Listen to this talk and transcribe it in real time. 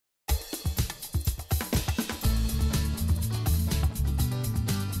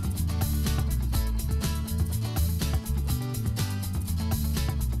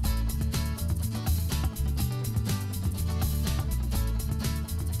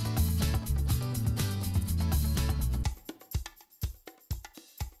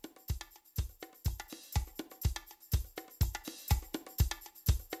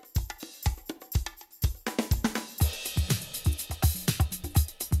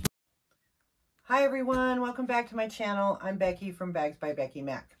Hi everyone, welcome back to my channel. I'm Becky from Bags by Becky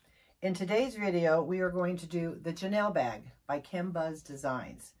Mac. In today's video, we are going to do the Jenelle bag by KhemBuzz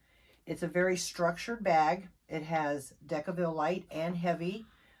Designs. It's a very structured bag. It has Decaville light and heavy.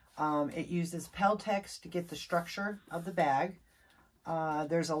 It uses Peltex to get the structure of the bag.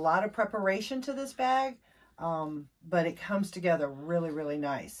 There's a lot of preparation to this bag, but it comes together really, really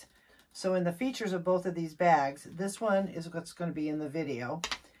nice. So in the features of both of these bags, this one is what's going to be in the video.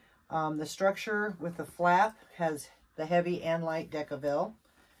 The structure with the flap has the heavy and light Decaville.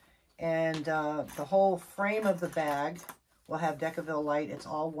 And the whole frame of the bag will have Decaville light. It's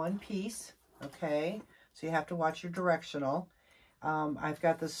all one piece, okay? So you have to watch your directional. I've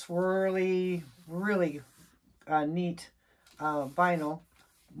got the swirly, really neat vinyl,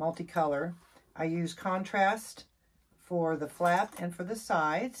 multicolor. I use contrast for the flap and for the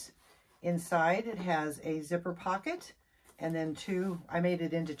sides. Inside it has a zipper pocket. And then I made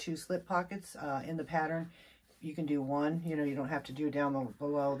it into two slip pockets in the pattern. You can do one, you don't have to do down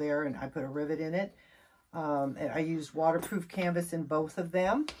below there, and I put a rivet in it. I used waterproof canvas in both of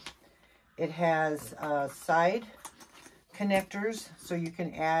them. It has side connectors, so you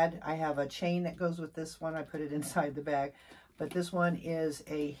can add, I have a chain that goes with this one. I put it inside the bag, but this one is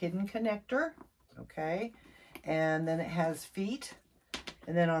a hidden connector, okay? And then it has feet.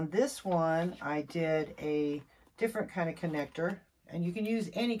 And then on this one, I did a different kind of connector, and you can use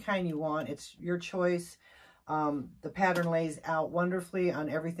any kind you want. It's your choice. The pattern lays out wonderfully on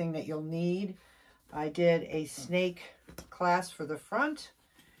everything that you'll need. I did a snake clasp for the front,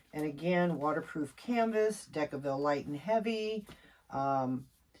 and again, waterproof canvas, Decaville light and heavy, Peltex,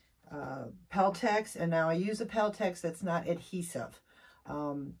 and now I use a Peltex that's not adhesive.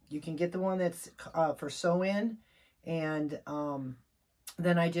 You can get the one that's for sew-in, and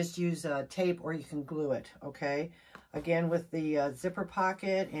then I just use tape, or you can glue it, okay? Again, with the zipper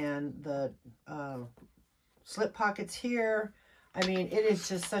pocket and the slip pockets here, I mean, it is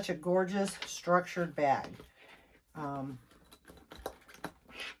just such a gorgeous structured bag. I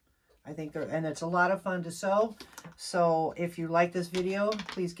think and it's a lot of fun to sew. So if you like this video,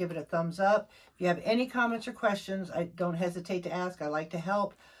 please give it a thumbs up. If you have any comments or questions, don't hesitate to ask. I like to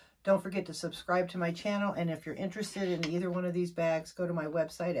help. Don't forget to subscribe to my channel, and if you're interested in either one of these bags, go to my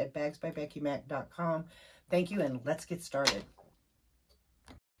website at bagsbybeckymac.com. Thank you, and let's get started.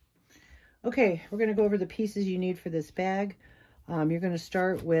 Okay, we're going to go over the pieces you need for this bag. You're going to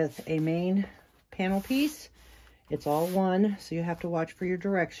start with a main panel piece. It's all one, so you have to watch for your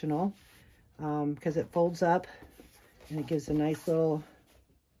directional because it folds up and it gives a nice little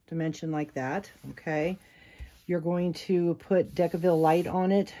dimension like that, okay? You're going to put Decaville light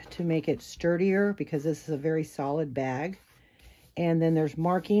on it to make it sturdier because this is a very solid bag. And then there's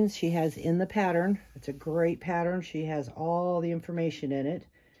markings she has in the pattern. It's a great pattern. She has all the information in it.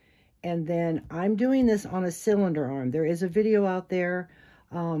 And then I'm doing this on a cylinder arm. There is a video out there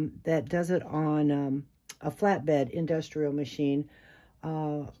that does it on a flatbed industrial machine.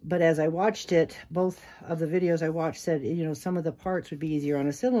 But as I watched it, both of the videos I watched said, some of the parts would be easier on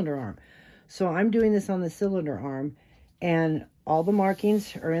a cylinder arm. So I'm doing this on the cylinder arm, and all the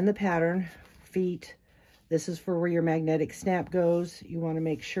markings are in the pattern. Feet, this is for where your magnetic snap goes. You want to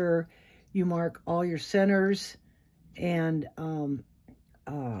make sure you mark all your centers. And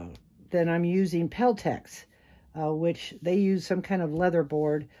then I'm using Peltex, which they use some kind of leather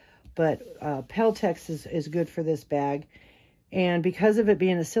board, but Peltex is good for this bag. And because of it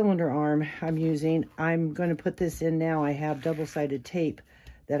being a cylinder arm, I'm going to put this in now. I have double-sided tape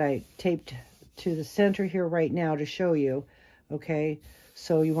that I taped to the center here right now to show you, okay?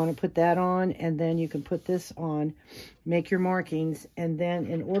 So you want to put that on, and then you can put this on, make your markings, and then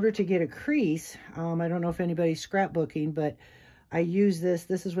in order to get a crease, I don't know if anybody's scrapbooking, but I use this.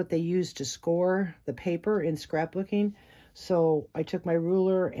 This is what they use to score the paper in scrapbooking. So I took my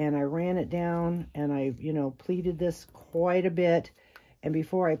ruler and I ran it down, and I, pleated this quite a bit. And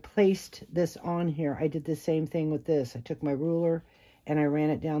before I placed this on here, I did the same thing with this. I took my ruler and I ran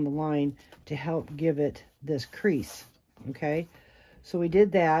it down the line to help give it this crease, okay? So we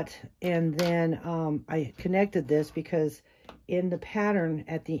did that, and then I connected this because in the pattern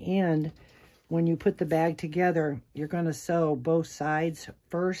at the end, when you put the bag together, you're going to sew both sides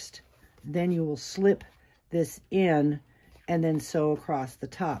first, then you will slip this in and then sew across the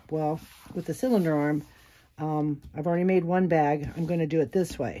top. Well, with the cylinder arm, I've already made one bag. I'm going to do it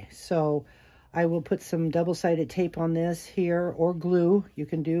this way. So I will put some double-sided tape on this here, or glue. You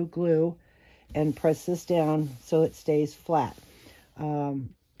can do glue, and press this down so it stays flat.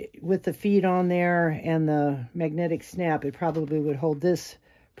 With the feet on there and the magnetic snap, it probably would hold this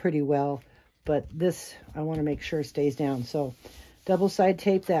pretty well, but this I want to make sure stays down. So double side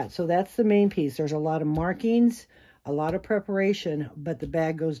tape that. So that's the main piece. There's a lot of markings, a lot of preparation, but the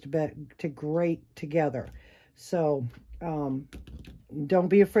bag goes to great together. So don't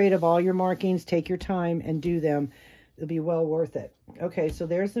be afraid of all your markings. Take your time and do them. It'll be well worth it. Okay, so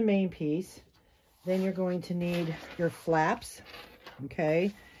there's the main piece. Then you're going to need your flaps,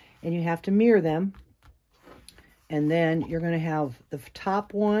 okay? And you have to mirror them. And then you're going to have the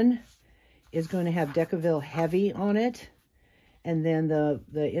top one is going to have Decaville Heavy on it. And then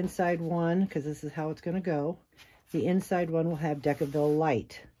the inside one, because this is how it's going to go, the inside one will have Decaville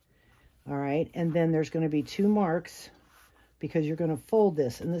Light. All right, and then there's going to be 2 marks because you're going to fold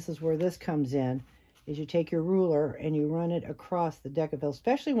this. And this is where this comes in, is you take your ruler and you run it across the Decaville,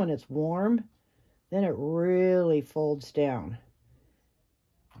 especially when it's warm, then it really folds down.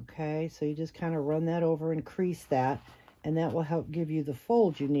 Okay, so you just kind of run that over and crease that, and that will help give you the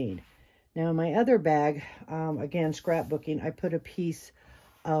fold you need. Now, in my other bag, again, scrapbooking, I put a piece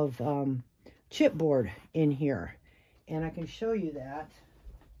of chipboard in here, and I can show you that.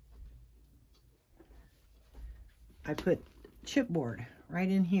 I put chipboard right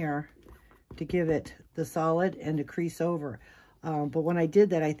in here to give it the solid and to crease over. But when I did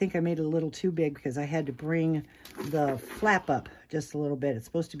that, I think I made it a little too big because I had to bring the flap up just a little bit. It's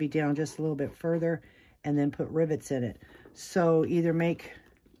supposed to be down just a little bit further and then put rivets in it. So either make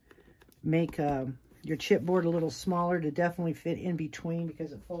your chipboard a little smaller to definitely fit in between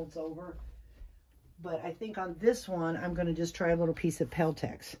because it folds over. But I think on this one, I'm going to just try a little piece of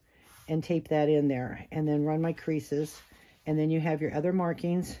Peltex and tape that in there and then run my creases. And then you have your other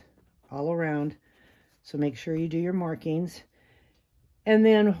markings all around. So make sure you do your markings. And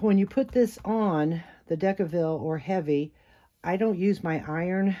then when you put this on, the Decaville or Heavy, I don't use my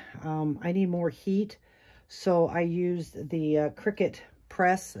iron. I need more heat. So I used the Cricut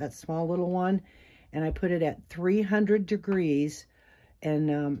press, that small little one, and I put it at 300 degrees.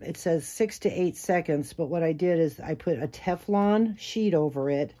 And it says 6 to 8 seconds. But what I did is I put a Teflon sheet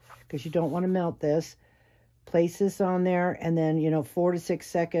over it because you don't want to melt this. Place this on there and then, you know, 4 to 6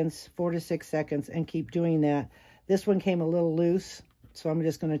 seconds, and keep doing that. This one came a little loose. So I'm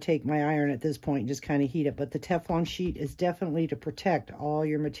just going to take my iron at this point and just kind of heat it. But the Teflon sheet is definitely to protect all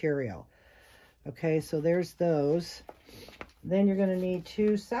your material. Okay, so there's those. Then you're going to need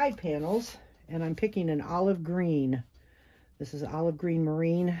 2 side panels. And I'm picking an olive green. This is olive green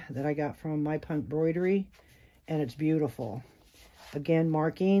marine that I got from My Punk Broidery. And it's beautiful. Again,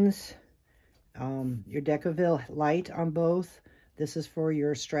 markings. Your Decaville Light on both. This is for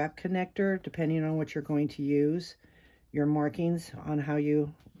your strap connector, depending on what you're going to use. Your markings on how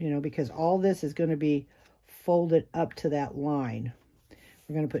you know, because all this is going to be folded up to that line.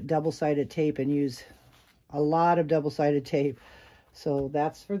 We're going to put double-sided tape and use a lot of double-sided tape. So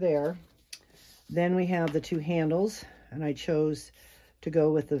that's for there. Then we have the 2 handles, and I chose to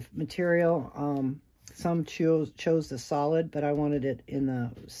go with the material. Some chose the solid, but I wanted it in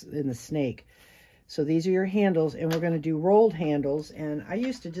the snake. So these are your handles, and we're going to do rolled handles. And I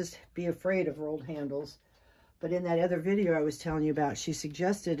used to just be afraid of rolled handles. But in that other video I was telling you about, she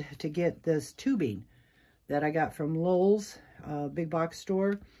suggested to get this tubing that I got from Lowell's big box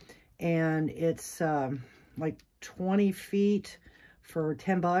store. And it's like 20 feet for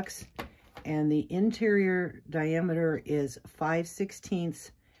 10 bucks. And the interior diameter is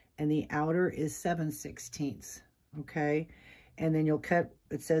 5/16 and the outer is 7/16. Okay. And then you'll cut,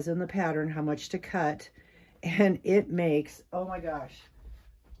 it says in the pattern how much to cut. And it makes, oh my gosh,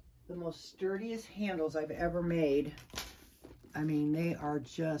 the most sturdiest handles I've ever made. I mean, they are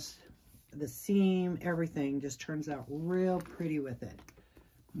just, the seam, everything just turns out real pretty with it.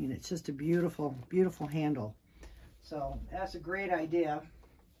 I mean, it's just a beautiful, beautiful handle. So that's a great idea.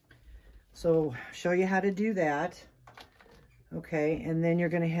 So show you how to do that. Okay, and then you're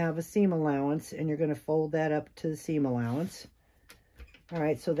going to have a seam allowance, and you're going to fold that up to the seam allowance. All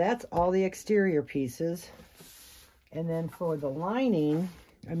right, so that's all the exterior pieces. And then for the lining,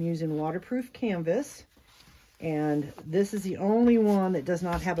 I'm using waterproof canvas, and this is the only one that does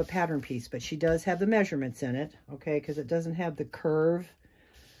not have a pattern piece, but she does have the measurements in it, okay, because it doesn't have the curve.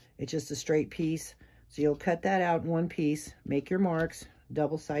 It's just a straight piece. So you'll cut that out in one piece, make your marks,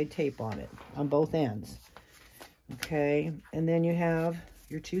 double side tape on it on both ends. Okay, and then you have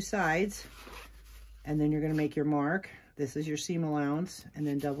your 2 sides, and then you're going to make your mark. This is your seam allowance, and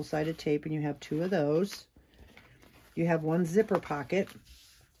then double-sided tape, and you have 2 of those. You have 1 zipper pocket,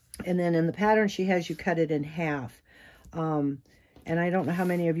 and then in the pattern she has you cut it in half. And I don't know how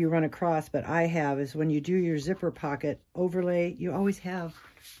many of you run across, but I have, is when you do your zipper pocket overlay, you always have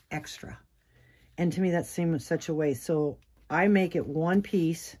extra. And to me, that seems such a waste. So I make it one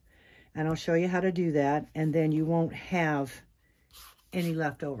piece, and I'll show you how to do that, and then you won't have any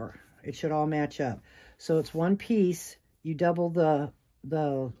left over. It should all match up. So it's one piece. You double the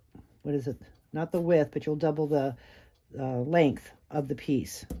what is it? Not the width, but you'll double the length of the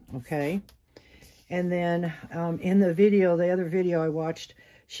piece, okay? And then in the video, the other video I watched,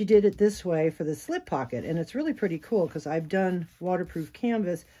 she did it this way for the slip pocket, and it's really pretty cool because I've done waterproof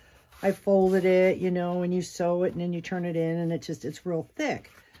canvas. I folded it, you know, and you sew it and then you turn it in, and it's real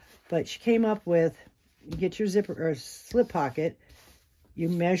thick. But she came up with, you get your zipper or slip pocket, you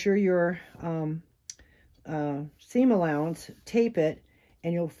measure your seam allowance, tape it,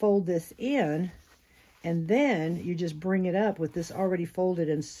 and you'll fold this in, and then you just bring it up with this already folded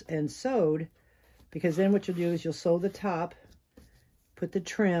and sewed, because then what you'll do is you'll sew the top, put the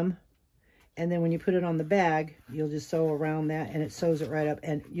trim, and then when you put it on the bag, you'll just sew around that, and it sews it right up,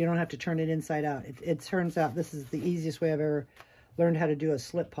 and you don't have to turn it inside out. It turns out this is the easiest way I've ever learned how to do a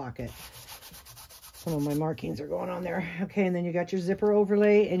slip pocket. Some of my markings are going on there. Okay, and then you got your zipper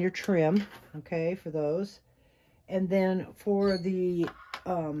overlay and your trim, okay, for those. And then for the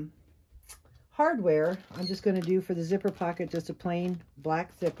hardware, I'm just going to do for the zipper pocket just a plain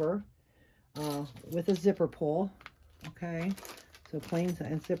black zipper with a zipper pull, okay? So plain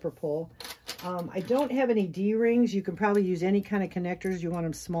and zipper pull. I don't have any D-rings. You can probably use any kind of connectors. You want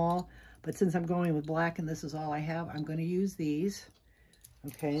them small, but since I'm going with black and this is all I have, I'm going to use these.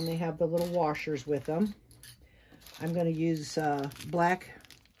 Okay, and they have the little washers with them. I'm going to use black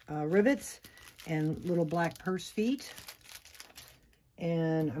rivets and little black purse feet.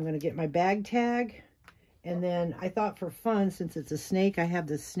 And I'm going to get my bag tag. And then I thought for fun, since it's a snake, I have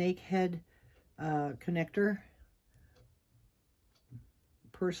the snake head connector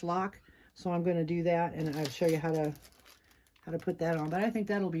purse lock. So I'm going to do that, and I'll show you how to put that on. But I think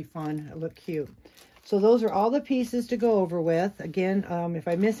that'll be fun. It'll look cute. So those are all the pieces to go over with. Again, if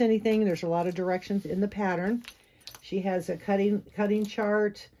I miss anything, there's a lot of directions in the pattern. She has a cutting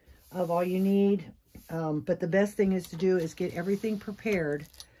chart of all you need. But the best thing is to do is get everything prepared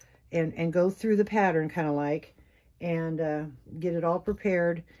and go through the pattern kind of like, and get it all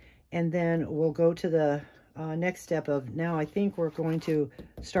prepared. And then we'll go to the next step of, now I think we're going to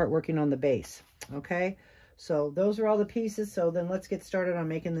start working on the base. Okay, so those are all the pieces. So then let's get started on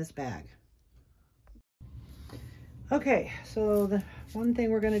making this bag. Okay, so the one thing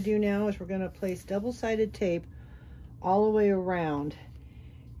we're going to do now is we're going to place double-sided tape all the way around.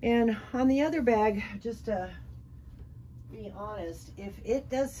 And on the other bag, just to be honest, if it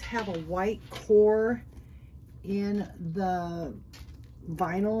does have a white core in the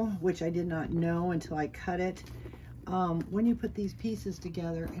vinyl, which I did not know until I cut it, when you put these pieces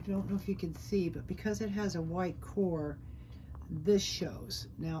together, I don't know if you can see, but because it has a white core, this shows.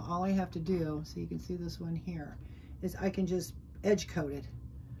 Now all I have to do, so you can see this one here, is I can just edge coat it,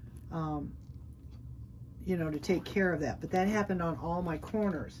 you know, to take care of that. But that happened on all my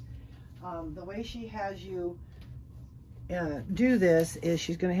corners. The way she has you do this is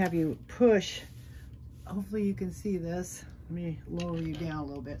she's going to have you push. Hopefully you can see this. Let me lower you down a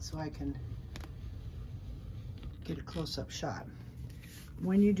little bit so I can get a close-up shot.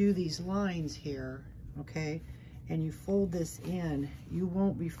 When you do these lines here, okay, and you fold this in, you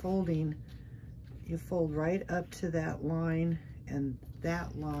won't be folding. You fold right up to that line and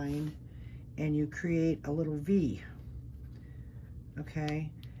that line, and you create a little V, okay?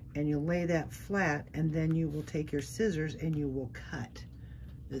 And you'll lay that flat, and then you will take your scissors and you will cut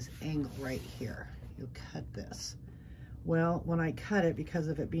this angle right here. You'll cut this. Well, when I cut it, because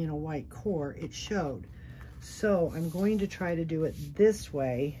of it being a white core, it showed. So I'm going to try to do it this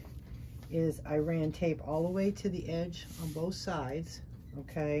way, is I ran tape all the way to the edge on both sides,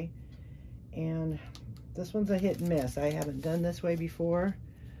 okay? And this one's a hit and miss. I haven't done this way before,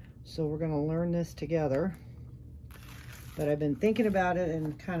 so we're going to learn this together. But I've been thinking about it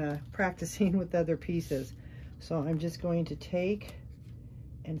and kind of practicing with other pieces. So I'm just going to take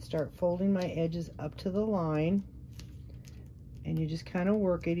and start folding my edges up to the line. And you just kind of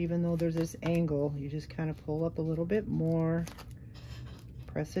work it, even though there's this angle. You just kind of pull up a little bit more,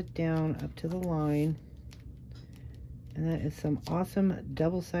 press it down up to the line. And that is some awesome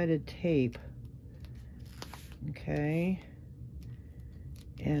double-sided tape. Okay.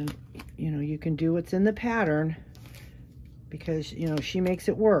 And, you know, you can do what's in the pattern because, you know, she makes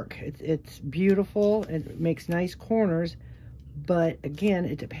it work. It's beautiful. It makes nice corners. But, again,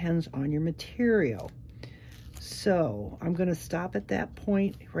 it depends on your material. So I'm going to stop at that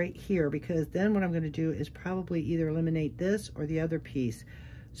point right here, because then what I'm going to do is probably either eliminate this or the other piece.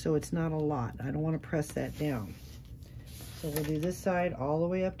 So it's not a lot. I don't want to press that down. So we'll do this side all the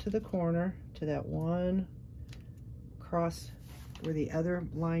way up to the corner, to that one cross where the other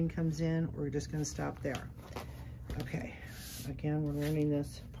line comes in. We're just going to stop there. Okay, again, we're learning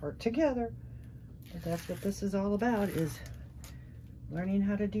this part together. But that's what this is all about, is learning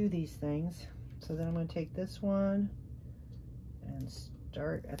how to do these things. So then I'm going to take this one and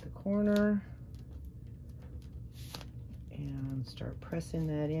start at the corner and start pressing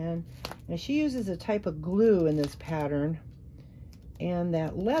that in. Now she uses a type of glue in this pattern, and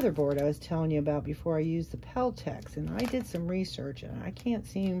that leather board I was telling you about before I used the Peltex, and I did some research and I can't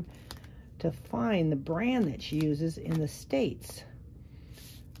seem to find the brand that she uses in the States.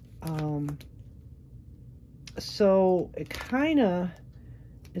 So it kind of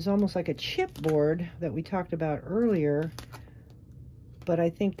is almost like a chipboard that we talked about earlier, but I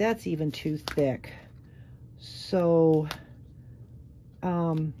think that's even too thick. So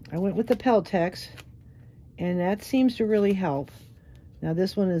I went with the Peltex, and that seems to really help. Now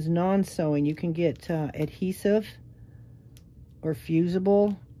this one is non-sewing. You can get adhesive or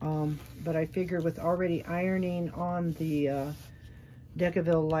fusible, but I figured with already ironing on the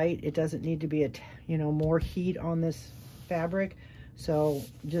Decaville Light, it doesn't need to be more heat on this fabric. So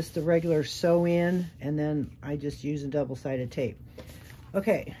just the regular sew in, and then I just use a double-sided tape.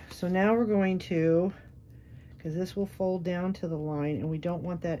 Okay, so now we're going to, because this will fold down to the line and we don't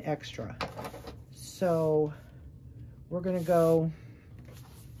want that extra. So we're going to go,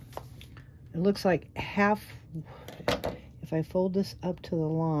 it looks like half, if I fold this up to the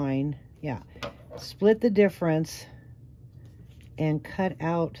line, yeah, split the difference and cut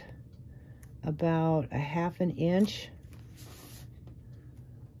out about a ½ inch.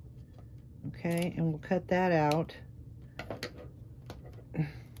 Okay, and we'll cut that out.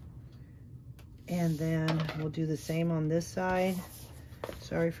 And then we'll do the same on this side.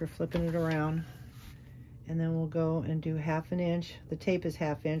 Sorry for flipping it around. And then we'll go and do ½ inch. The tape is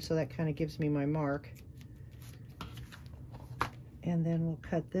 ½ inch, so that kind of gives me my mark. And then we'll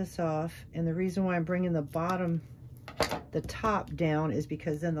cut this off. And the reason why I'm bringing the top down is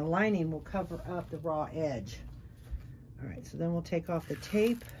because then the lining will cover up the raw edge. All right, so then we'll take off the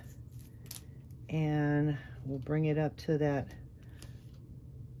tape and we'll bring it up to that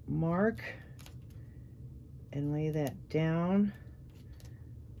mark and lay that down.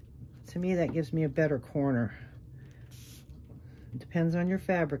 To me, that gives me a better corner. It depends on your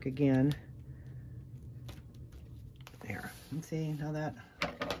fabric again. There, and see, now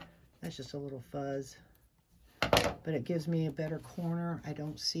that's just a little fuzz, but it gives me a better corner. I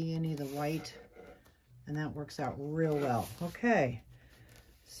don't see any of the white, and that works out real well. Okay,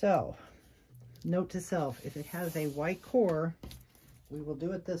 so note to self, if it has a white core, we will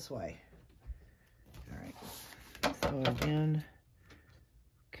do it this way. All right, so again,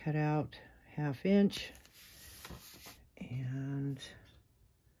 cut out ½ inch and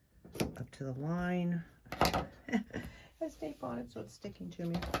up to the line. It has tape on it, so it's sticking to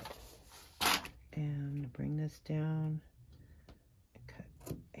me. And bring this down, cut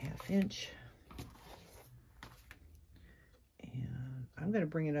 ½ inch. And I'm going to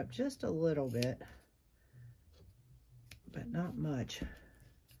bring it up just a little bit, but not much.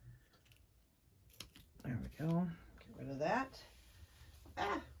 There we go. Get rid of that.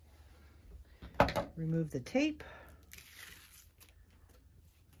 Remove the tape.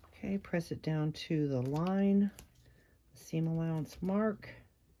 Okay, press it down to the line, the seam allowance mark.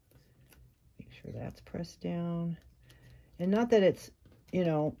 Make sure that's pressed down. And not that it's,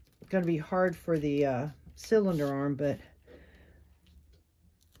 going to be hard for the cylinder arm, but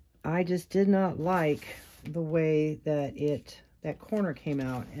I just did not like the way that that corner came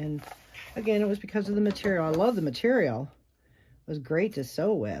out. And again, it was because of the material. I love the material. It was great to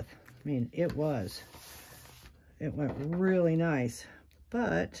sew with. I mean, it was. It went really nice,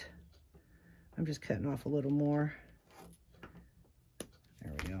 but I'm just cutting off a little more.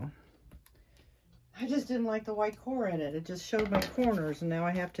 There we go. I just didn't like the white core in it. It just showed my corners, and now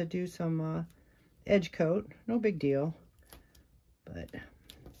I have to do some edge coat. No big deal, but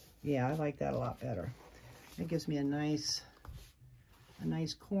yeah, I like that a lot better. It gives me a nice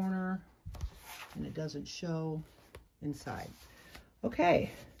corner, and it doesn't show inside. Okay,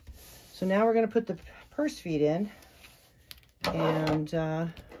 so now we're going to put the purse feet in, and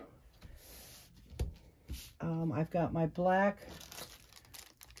I've got my black,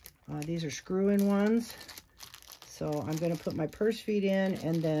 these are screw-in ones, so I'm going to put my purse feet in,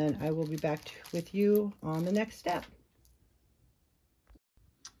 and then I will be back with you on the next step.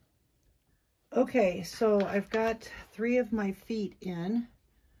 Okay, so I've got 3 of my feet in.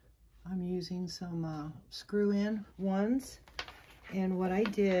 I'm using some screw-in ones. And what I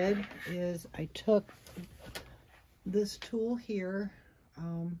did is I took this tool here,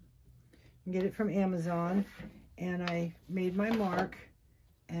 get it from Amazon, and I made my mark,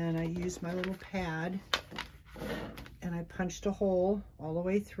 and I used my little pad, and I punched a hole all the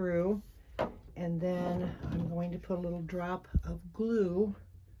way through, and then I'm going to put a little drop of glue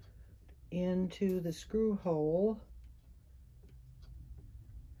into the screw hole.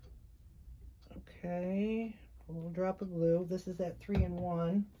 Okay, a little drop of glue. This is that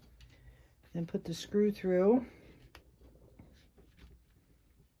 3-in-1. Then put the screw through.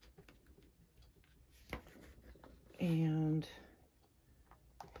 And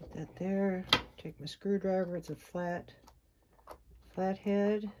put that there. Take my screwdriver. It's a flathead.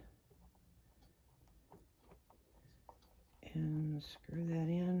 And screw that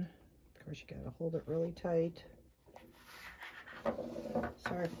in. Of course, you gotta hold it really tight.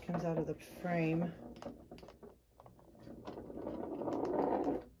 Sorry if it comes out of the frame.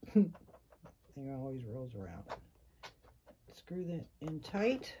 Thing always rolls around. Screw that in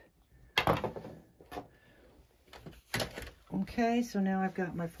tight. Okay, so now I've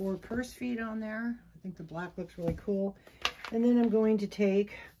got my 4 purse feet on there. I think the black looks really cool. And then I'm going to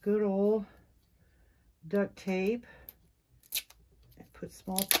take good old duct tape and put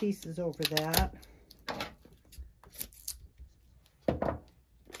small pieces over that. Just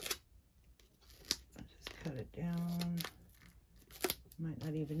cut it down. Might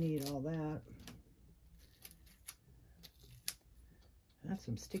not even need all that. That's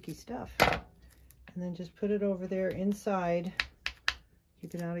some sticky stuff. And then just put it over there inside.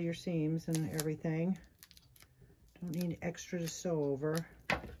 Keep it out of your seams and everything. Don't need extra to sew over.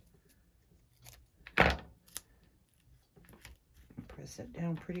 Press it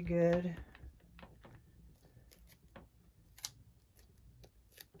down pretty good.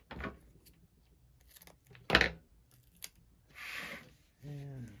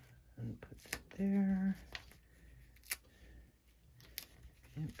 And put that there.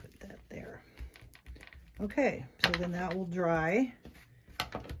 And put that there. Okay, so then that will dry.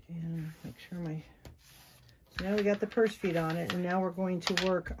 And make sure so now we got the purse feet on it, and now we're going to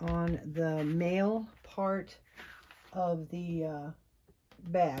work on the male part of the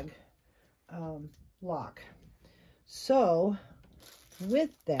bag lock. So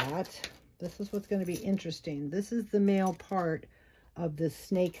with that, this is what's going to be interesting. This is the male part of the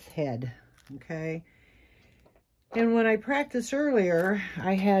snake's head, okay? And when I practiced earlier,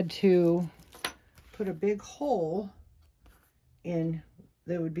 I had to put a big hole in,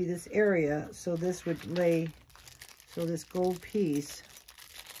 there would be this area, so this would lay, so this gold piece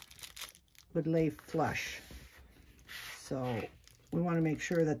would lay flush. So we want to make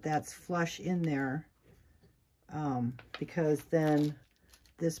sure that that's flush in there, because then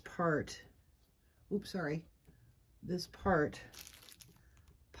this part, this part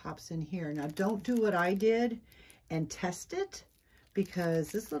pops in here. Now don't do what I did and test it,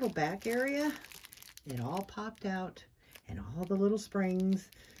 because this little back area, it all popped out, and all the little springs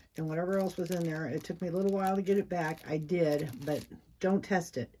and whatever else was in there. It took me a little while to get it back. I did, but don't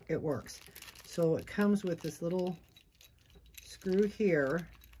test it. It works. So it comes with this little screw here,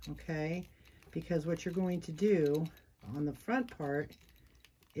 okay? Because what you're going to do on the front part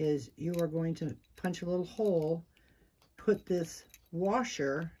is you are going to punch a little hole, put this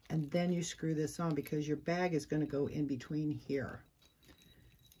washer, and then you screw this on, because your bag is going to go in between here.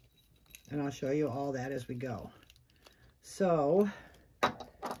 And I'll show you all that as we go. So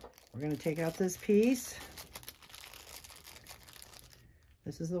we're going to take out this piece.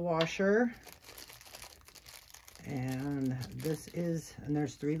 This is the washer. And this is, and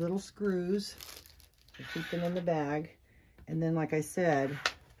there's 3 little screws to keep them in the bag. And then, like I said,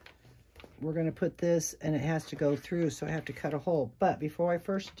 we're going to put this, and it has to go through, so I have to cut a hole. But before I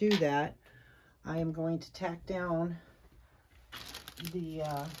first do that, I am going to tack down the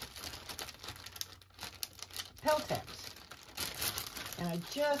Peltex. And I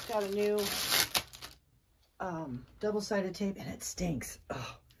just got a new double-sided tape, and it stinks.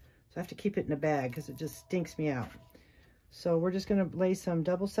 Oh, so I have to keep it in a bag because it just stinks me out. So we're just going to lay some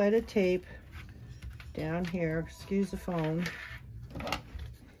double-sided tape down here. Excuse the phone.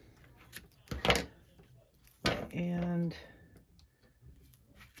 And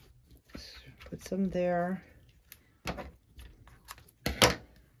put some there.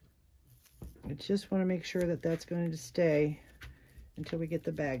 I just want to make sure that that's going to stay until we get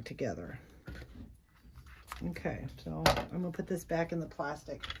the bag together. Okay, so I'm going to put this back in the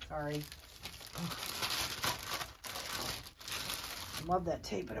plastic. Sorry. I love that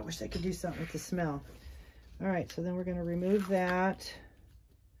tape, but I wish I could do something with the smell. All right, so then we're going to remove that.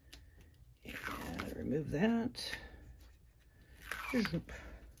 And remove that.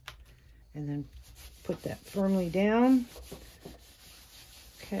 And then put that firmly down.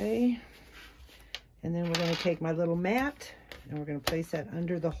 Okay. And then we're going to take my little mat, and we're going to place that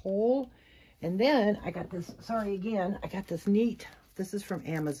under the hole. And then I got this, sorry again, I got this neat, this is from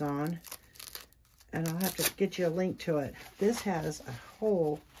Amazon, and I'll have to get you a link to it. This has a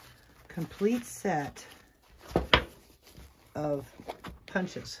whole complete set of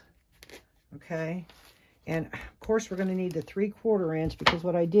punches, okay? And of course we're gonna need the 3/4 inch, because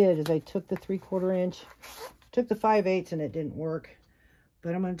what I did is I took the 3/4 inch, took the 5/8 and it didn't work,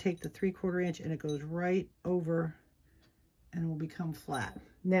 but I'm gonna take the 3/4 inch and it goes right over and will become flat.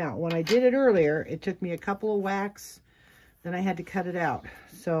 Now, when I did it earlier, it took me a couple of whacks, then I had to cut it out.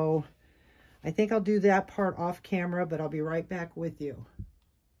 So I think I'll do that part off camera, but I'll be right back with you.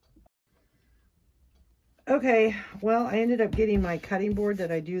 Okay, well, I ended up getting my cutting board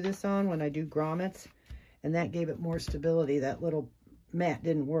that I do this on when I do grommets, and that gave it more stability. That little mat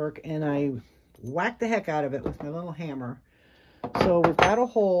didn't work, and I whacked the heck out of it with my little hammer. So we've got a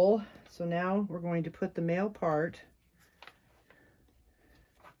hole. So now we're going to put the male part.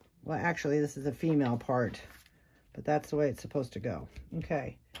 Well, actually, this is a female part, but that's the way it's supposed to go.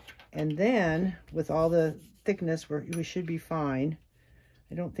 Okay, and then with all the thickness, we should be fine.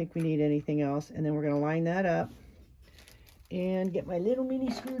 I don't think we need anything else. And then we're going to line that up and get my little mini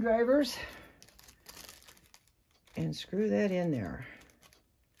screwdrivers and screw that in there.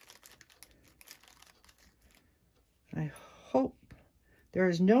 I hope there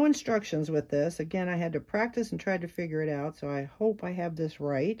is no instructions with this. Again, I had to practice and try to figure it out, so I hope I have this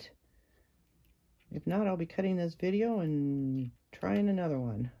right. If not, I'll be cutting this video and trying another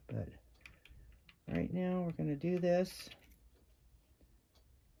one. But right now, we're going to do this.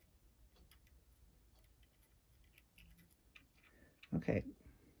 Okay.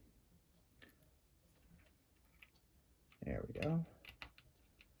 There we go.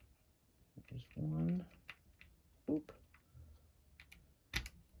 There's one. Oop.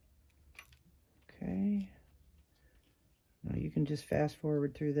 Okay. Now you can just fast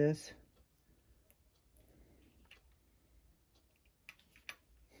forward through this.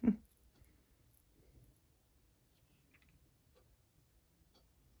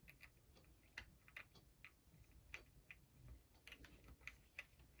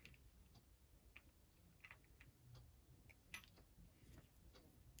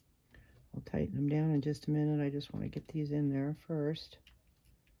 I'll tighten them down in just a minute. I just want to get these in there first.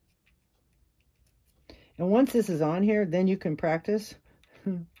 And once this is on here, then you can practice.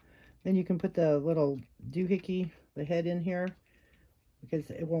 Then you can put the little doohickey, the head in here, because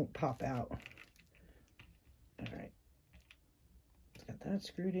it won't pop out. All right. Got that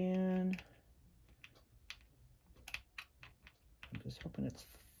screwed in. I'm just hoping it's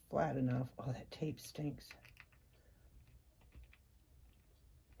flat enough. Oh, that tape stinks.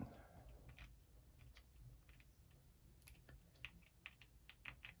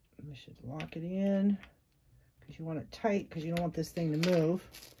 We should lock it in because you want it tight because you don't want this thing to move.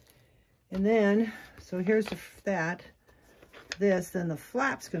 And then, so here's then the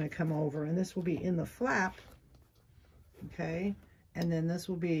flap's going to come over, and this will be in the flap, okay? And then this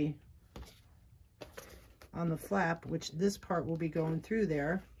will be on the flap, which this part will be going through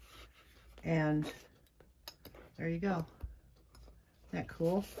there. And there you go. Isn't that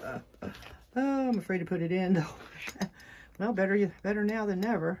cool? Oh, I'm afraid to put it in though. Well, better now than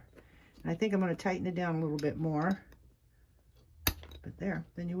never. I think I'm going to tighten it down a little bit more. But there,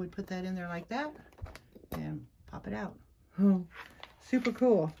 then you would put that in there like that and pop it out. Oh, super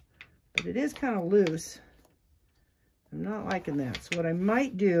cool. But it is kind of loose. I'm not liking that. So what I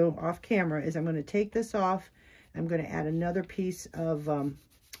might do off camera is I'm going to take this off. I'm going to add another piece of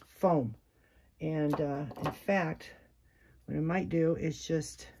foam. And in fact, what I might do is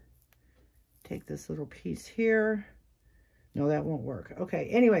just take this little piece here. No, that won't work. Okay,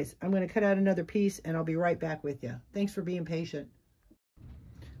 anyways, I'm going to cut out another piece and I'll be right back with you. Thanks for being patient.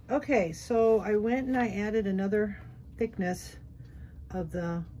 Okay, so I went and I added another thickness of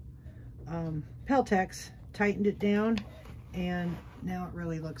the Peltex, tightened it down, and now it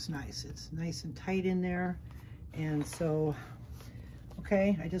really looks nice. It's nice and tight in there. And so,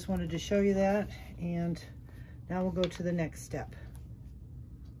 okay, I just wanted to show you that. And now we'll go to the next step.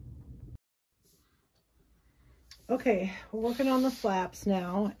 Okay, we're working on the flaps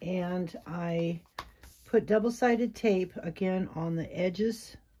now, and I put double-sided tape again on the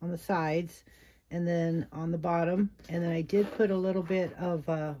edges, on the sides, and then on the bottom. And then I did put a little bit of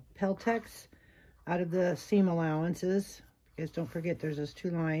Peltex out of the seam allowances, because don't forget there's those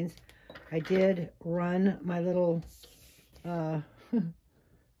two lines. I did run my little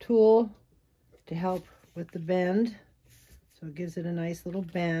tool to help with the bend, so it gives it a nice little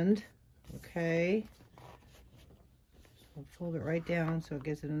bend. Okay. I'll fold it right down so it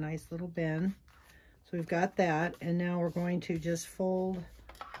gives it a nice little bend. So we've got that, and now we're going to just fold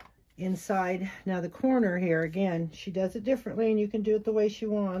inside. Now the corner here, again, she does it differently and you can do it the way she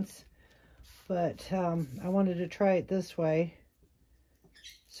wants, but I wanted to try it this way.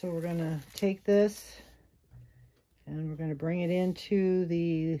 So we're gonna take this and we're gonna bring it into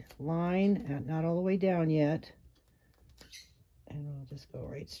the line, not all the way down yet. And we'll just go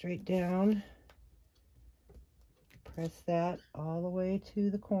right straight down. Press that all the way to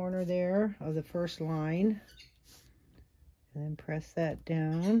the corner there of the first line. And then press that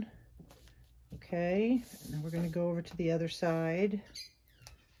down. Okay, and then we're going to go over to the other side.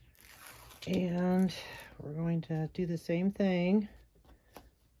 And we're going to do the same thing.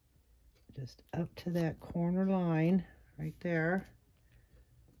 Just up to that corner line right there.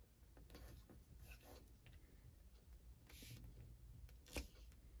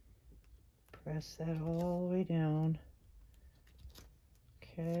 Press that all the way down.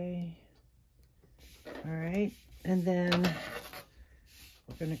 Okay. All right. And then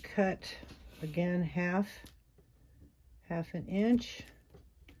we're going to cut again half an inch.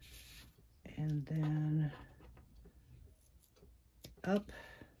 And then up.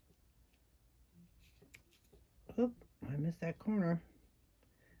 Oop, I missed that corner.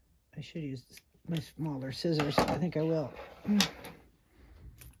 I should use my smaller scissors. I think I will.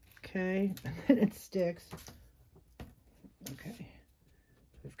 Okay, and then it sticks. Okay,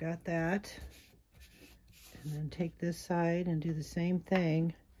 we've got that. And then take this side and do the same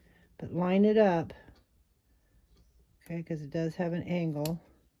thing, but line it up. Okay, because it does have an angle.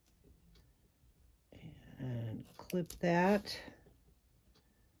 And clip that.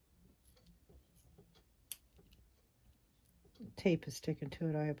 Tape is sticking to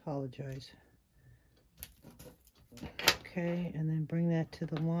it, I apologize. Okay, and then bring that to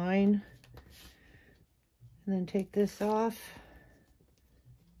the line. And then take this off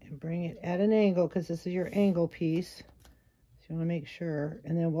and bring it at an angle, because this is your angle piece. So you want to make sure.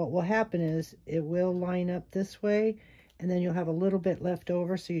 And then what will happen is it will line up this way, and then you'll have a little bit left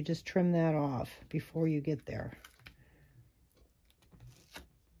over, so you just trim that off before you get there.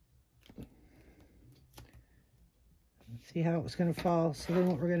 See how it was going to fall. So then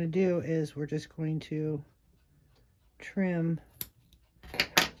what we're going to do is we're just going to trim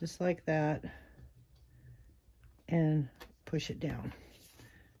just like that and push it down.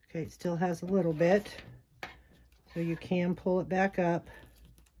 Okay, it still has a little bit, so you can pull it back up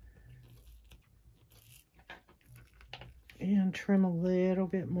and trim a little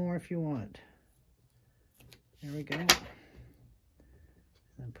bit more if you want. There we go. And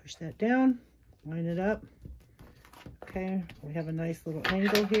then push that down, line it up. Okay, we have a nice little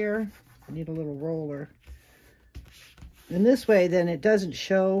angle here. I need a little roller. And this way, then it doesn't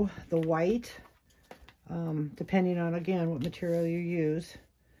show the white, depending on, again, what material you use.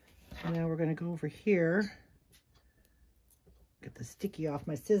 So now we're going to go over here. Get the sticky off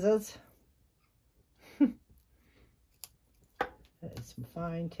my scissors. That is some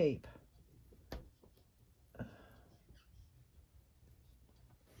fine tape.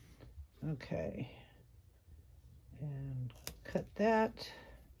 Okay. And cut that.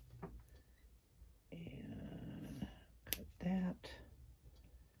 And cut that.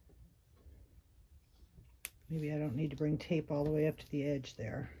 Maybe I don't need to bring tape all the way up to the edge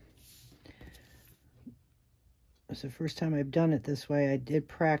there. It's the first time I've done it this way. I did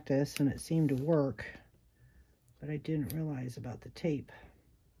practice and it seemed to work, but I didn't realize about the tape.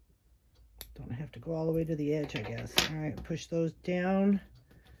 Don't have to go all the way to the edge, I guess. All right, push those down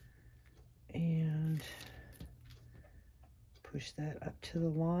and push that up to the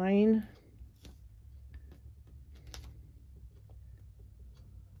line.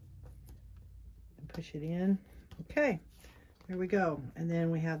 And push it in. Okay, there we go. And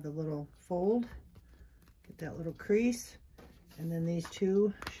then we have the little fold. Get that little crease. And then these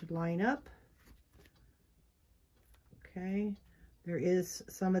two should line up. Okay, there is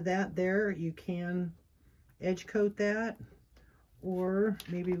some of that there. You can edge coat that, or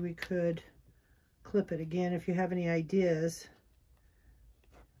maybe we could clip it again if you have any ideas.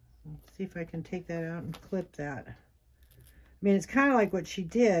 Let's see if I can take that out and clip that. I mean, it's kind of like what she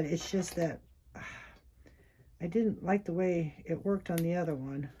did. It's just that I didn't like the way it worked on the other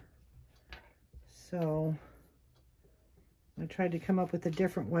one. So I tried to come up with a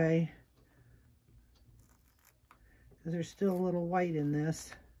different way, because there's still a little white in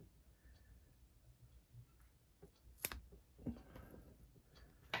this.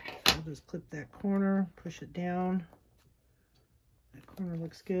 I'll just clip that corner, push it down. That corner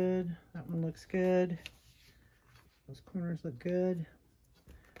looks good. That one looks good. Those corners look good.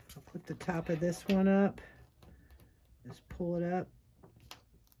 I'll clip the top of this one up. Just pull it up.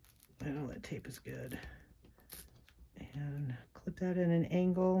 Oh, that tape is good. And clip that in an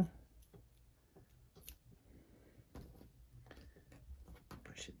angle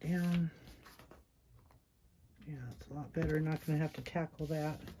push it down. Yeah, it's a lot better. Not going to have to tackle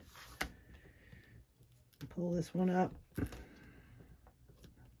that. Pull this one up.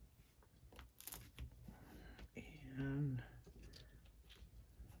 And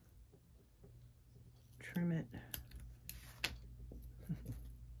trim it.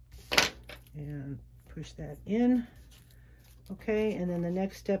 And push that in. Okay, and then the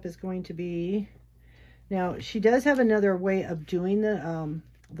next step is going to be, now she does have another way of doing the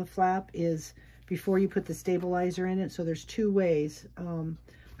flap is before you put the stabilizer in it. So there's two ways.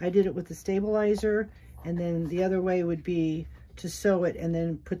 I did it with the stabilizer, and then the other way would be to sew it and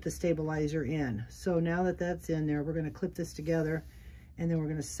then put the stabilizer in. So now that that's in there, we're going to clip this together, and then we're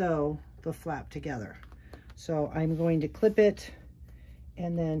going to sew the flap together. So I'm going to clip it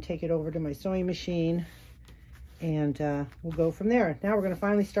and then take it over to my sewing machine, and we'll go from there. Now we're going to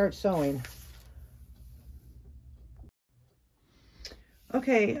finally start sewing.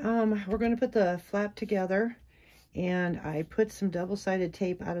 Okay, we're going to put the flap together, and I put some double-sided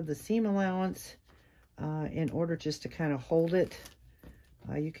tape out of the seam allowance in order just to kind of hold it.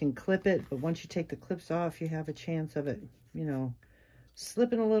 You can clip it, but once you take the clips off, you have a chance of it, you know,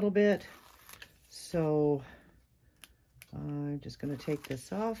 slipping a little bit. So I'm just going to take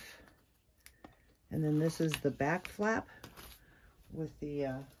this off. And then this is the back flap with the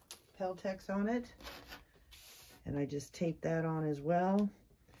Peltex on it. And I just tape that on as well.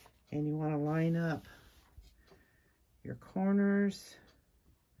 And you want to line up your corners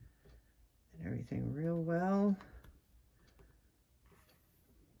and everything real well.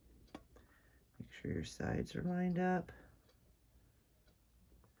 Make sure your sides are lined up.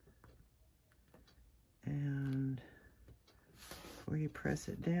 And before you press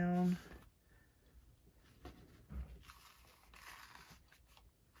it down,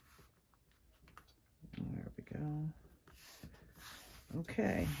 there we go.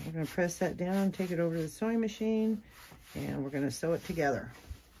 Okay, we're going to press that down, take it over to the sewing machine, and we're going to sew it together.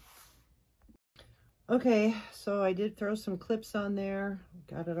 Okay, so I did throw some clips on there,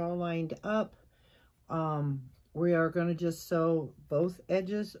 got it all lined up. We are going to just sew both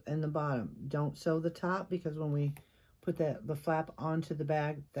edges and the bottom. Don't sew the top, because when we put the flap onto the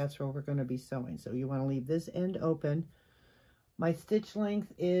bag, that's where we're going to be sewing. So you want to leave this end open. My stitch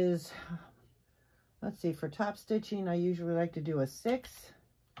length is, let's see, for top stitching, I usually like to do a 6.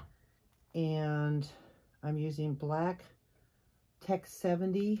 And I'm using black Tech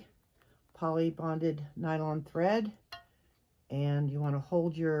 70 poly bonded nylon thread. And you want to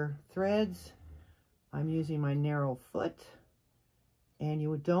hold your threads. I'm using my narrow foot. And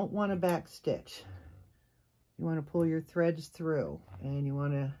you don't want to back stitch. You want to pull your threads through. And you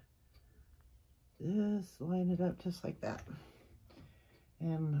want to just line it up just like that.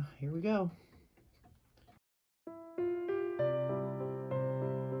 And here we go.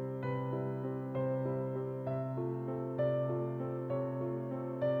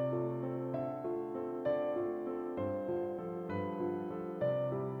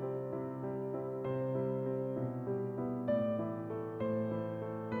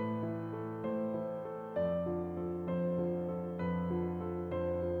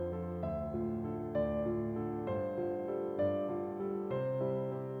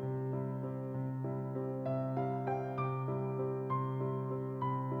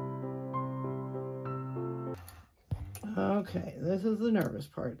 Okay, this is the nervous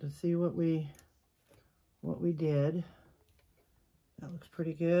part, to see what we did. That looks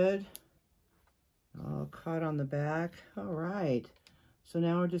pretty good. All caught on the back. All right. So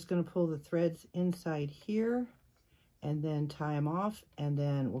now we're just going to pull the threads inside here and then tie them off, and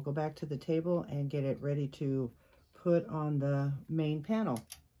then we'll go back to the table and get it ready to put on the main panel.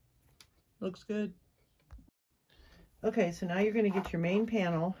 Looks good. Okay, so now you're going to get your main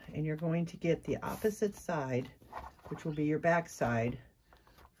panel, and you're going to get the opposite side, which will be your back side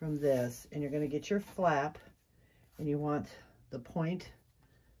from this, and you're going to get your flap, and you want the point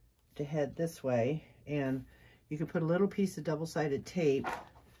to head this way, and you can put a little piece of double-sided tape,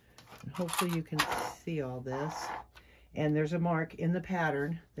 and hopefully you can see all this. And there's a mark in the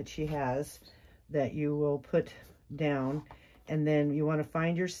pattern that she has that you will put down, and then you want to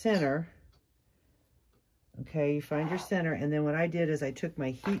find your center. Okay, you find your center, and then what I did is I took my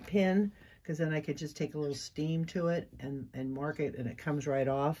heat pin, because then I could just take a little steam to it and mark it, and it comes right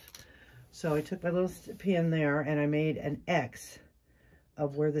off. So I took my little pin there, and I made an X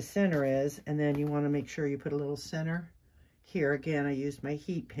of where the center is, and then you want to make sure you put a little center here. Again, I used my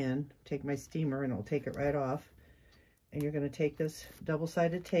heat pin, take my steamer, and it'll take it right off. And you're going to take this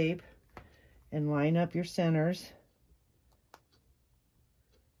double-sided tape and line up your centers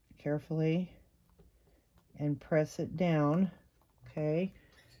carefully and press it down, okay?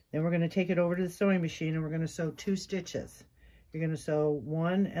 Then we're going to take it over to the sewing machine and we're going to sew 2 stitches. You're going to sew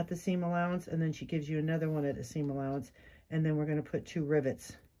 1 at the seam allowance, and then she gives you another one at the seam allowance, and then we're going to put 2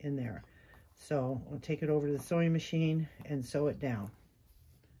 rivets in there. So we'll take it over to the sewing machine and sew it down.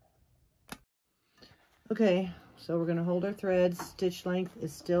 Okay, so we're going to hold our threads. Stitch length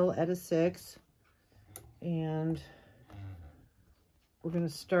is still at a 6, and we're going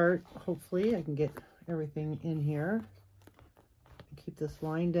to start. Hopefully I can get everything in here. Keep this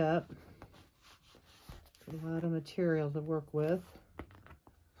lined up. A lot of material to work with.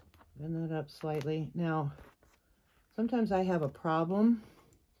 Bend that up slightly. Now, sometimes I have a problem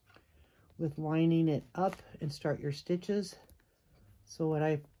with lining it up and start your stitches. So what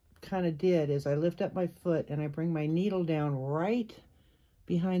I kind of did is I lift up my foot and I bring my needle down right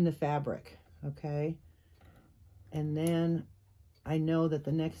behind the fabric, okay? And then I know that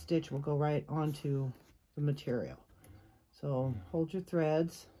the next stitch will go right onto the material. So hold your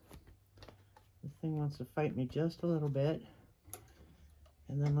threads. This thing wants to fight me just a little bit.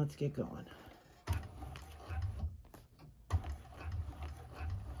 And then let's get going.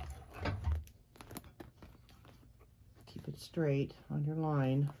 Keep it straight on your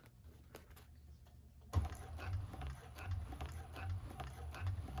line.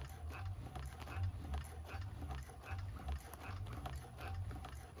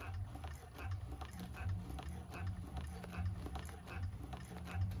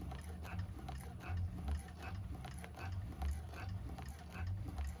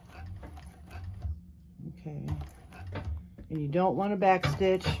 Okay, and you don't want to back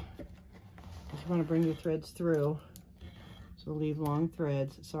stitch. You just want to bring your threads through. So leave long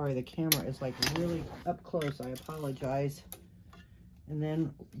threads. Sorry, the camera is like really up close. I apologize. And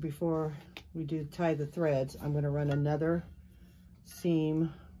then before we do tie the threads, I'm going to run another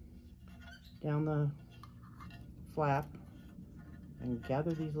seam down the flap and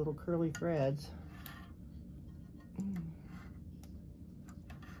gather these little curly threads.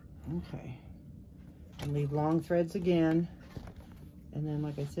 Okay. And leave long threads again. And then,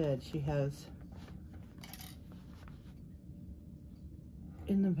 like I said, she has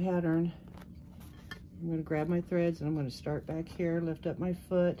in the pattern, I'm going to grab my threads and I'm going to start back here, lift up my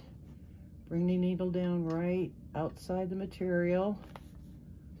foot, bring the needle down right outside the material.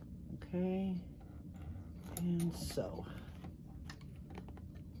 Okay. And sew.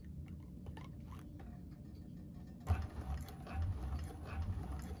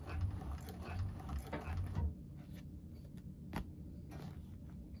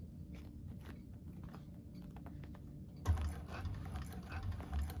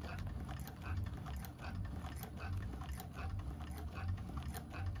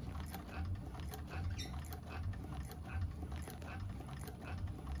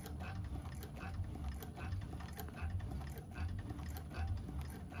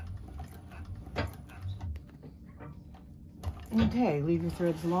 Okay, leave your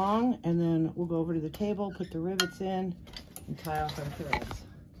threads long, and then we'll go over to the table, put the rivets in, and tie off our threads.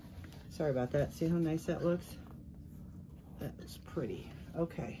 Sorry about that. See how nice that looks? That is pretty.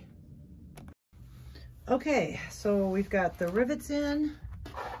 Okay. Okay, so we've got the rivets in.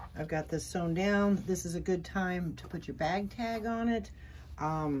 I've got this sewn down. This is a good time to put your bag tag on it.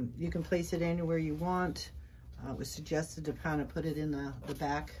 You can place it anywhere you want. It was suggested to kind of put it in the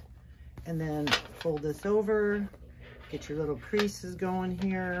back, and then fold this over. Get your little creases going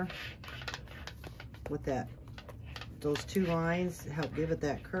here with those 2 lines to help give it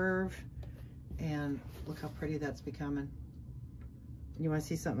that curve. And look how pretty that's becoming. You want to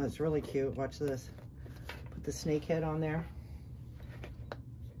see something that's really cute? Watch this. Put the snake head on there.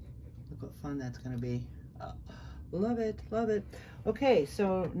 Look what fun that's going to be. Oh, love it, love it. Okay,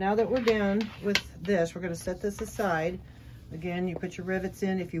 so now that we're done with this, we're going to set this aside. Again, you put your rivets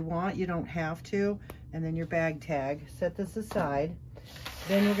in if you want. You don't have to. And then your bag tag. Set this aside.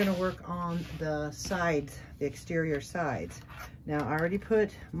 Then we're going to work on the sides, the exterior sides. Now, I already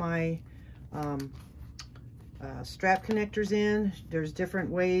put my strap connectors in. There's different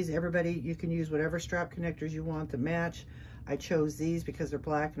ways. You can use whatever strap connectors you want to match. I chose these because they're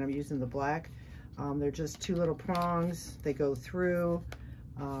black and I'm using the black. They're just 2 little prongs. They go through.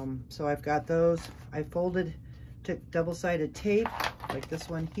 So I've got those. I took double-sided tape like this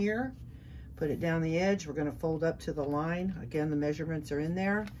one here. Put it down the edge. We're going to fold up to the line. Again, the measurements are in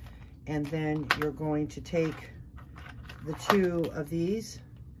there. And then you're going to take the 2 of these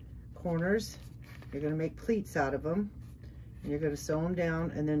corners. You're going to make pleats out of them. And you're going to sew them down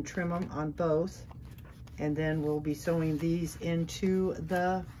and then trim them on both. And then we'll be sewing these into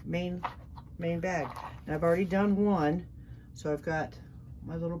the main bag. Now I've already done one. So I've got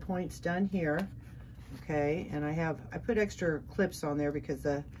my little points done here. Okay, and I put extra clips on there because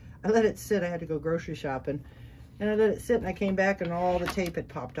I let it sit. I had to go grocery shopping, and I let it sit, and I came back and all the tape had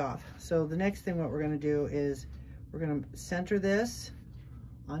popped off. So the next thing what we're going to do is we're going to center this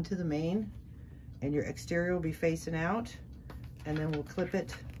onto the main, and your exterior will be facing out, and then we'll clip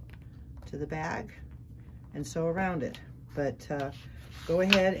it to the bag and sew around it. But go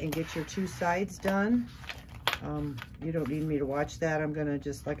ahead and get your two sides done. You don't need me to watch that. I'm going to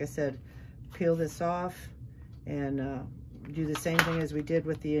just, like I said, peel this off and do the same thing as we did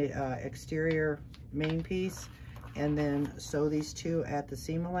with the exterior main piece, and then sew these two at the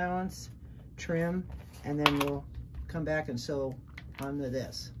seam allowance, trim, and then we'll come back and sew onto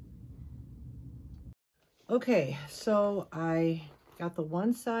this. Okay, so I got the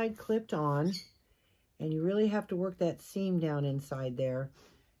one side clipped on, and you really have to work that seam down inside there.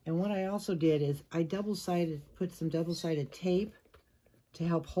 And what I also did is I put some double-sided tape to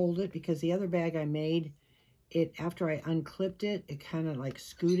help hold it, because the other bag I made, after I unclipped it, it kind of like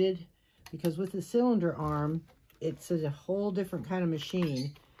scooted, because with the cylinder arm, it's a whole different kind of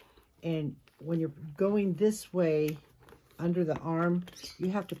machine. And when you're going this way under the arm,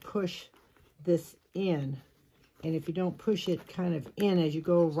 you have to push this in. And if you don't push it kind of in as you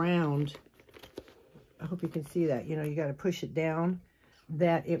go around, I hope you can see that, you know, you got to push it down,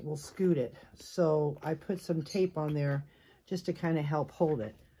 that it will scoot it. So I put some tape on there just to kind of help hold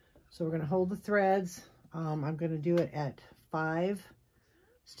it. So we're going to hold the threads. I'm going to do it at 5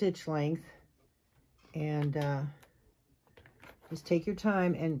 stitch length, and just take your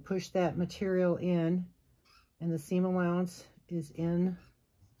time and push that material in, and the seam allowance is in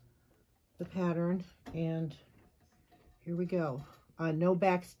the pattern, and here we go. No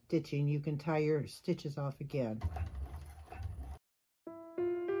back stitching. You can tie your stitches off again.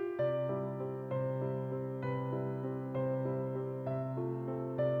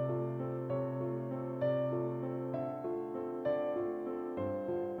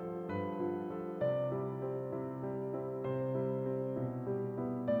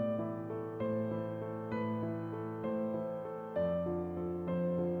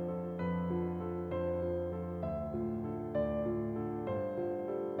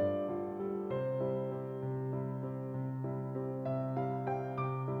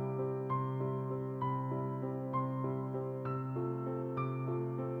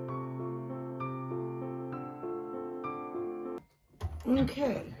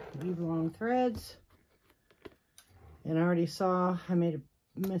 Okay, leave long threads. And I already saw I made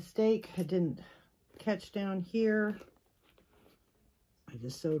a mistake. I didn't catch down here. I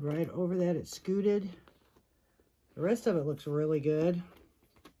just sewed right over that. It scooted. The rest of it looks really good.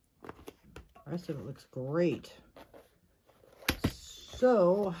 The rest of it looks great.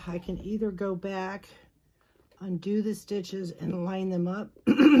 So I can either go back, undo the stitches, and line them up,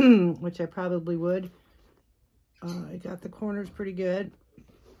 which I probably would. I got the corners pretty good,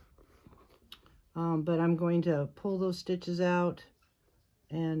 but I'm going to pull those stitches out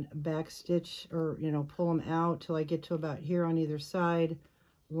and back stitch, or pull them out till I get to about here on either side,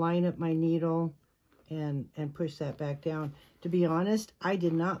 line up my needle, and push that back down. To be honest, I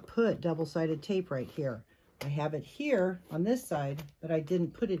did not put double-sided tape right here. I have it here on this side, but I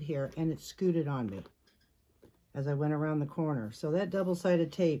didn't put it here, and it scooted on me as I went around the corner. So that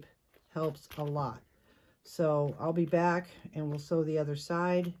double-sided tape helps a lot. So I'll be back and we'll sew the other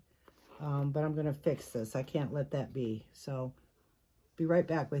side, but I'm going to fix this. I can't let that be. So be right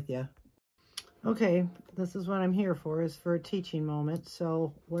back with you. Okay, this is what I'm here for, is for a teaching moment.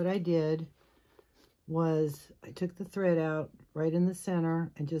 So what I did was I took the thread out right in the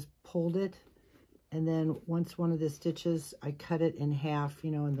center and just pulled it. And then once one of the stitches, I cut it in half,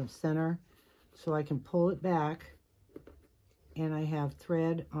 in the center, so I can pull it back. And I have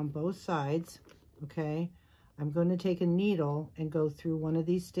thread on both sides. Okay, I'm going to take a needle and go through one of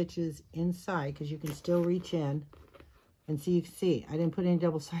these stitches inside, because you can still reach in and see. You can see I didn't put any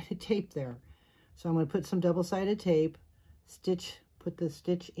double-sided tape there. So I'm going to put some double-sided tape, put the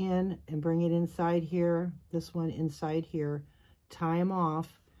stitch in and bring it inside here, this one inside here, tie them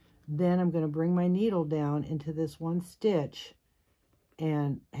off. Then I'm going to bring my needle down into this one stitch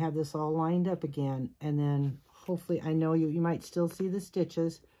and have this all lined up again. And then hopefully, I know you might still see the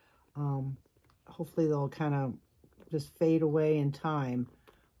stitches. Hopefully they'll kind of just fade away in time,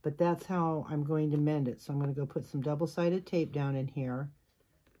 but that's how I'm going to mend it. So I'm going to go put some double-sided tape down in here,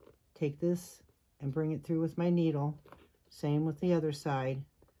 take this and bring it through with my needle, same with the other side,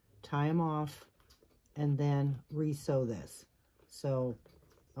 tie them off, and then re-sew this. So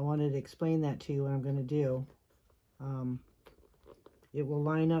I wanted to explain that to you, what I'm going to do. It will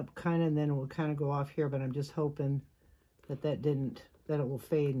line up kind of, and then it will kind of go off here, but I'm just hoping that it will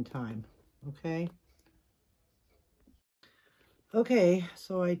fade in time. Okay, Okay,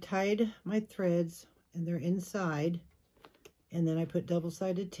 so I tied my threads and they're inside, and then I put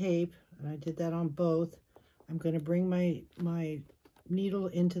double-sided tape, and I did that on both. I'm going to bring my needle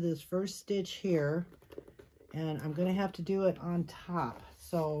into this first stitch here, and I'm going to have to do it on top.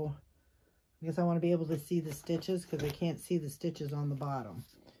 So because I want to be able to see the stitches, because I can't see the stitches on the bottom.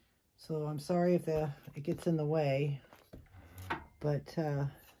 So I'm sorry if it gets in the way, but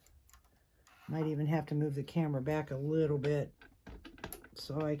might even have to move the camera back a little bit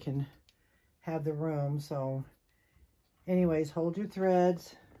so I can have the room. So anyways, hold your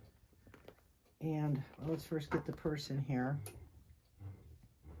threads, and let's first get the purse in here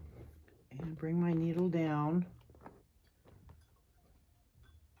and bring my needle down.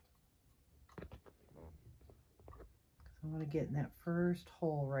 I want to get in that first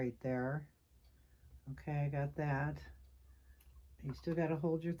hole right there. Okay, I got that. You still got to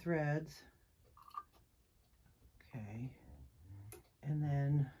hold your threads. Okay, and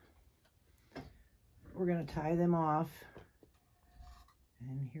then we're going to tie them off,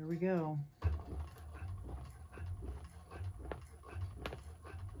 and here we go.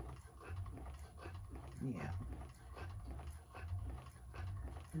 Yeah,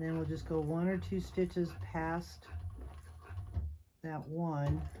 and then we'll just go 1 or 2 stitches past that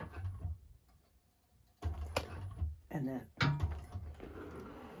one, and then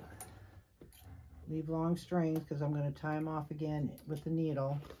leave long strings because I'm going to tie them off again with the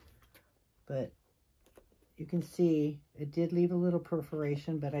needle. But you can see it did leave a little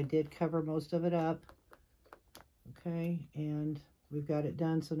perforation, but I did cover most of it up. Okay, and we've got it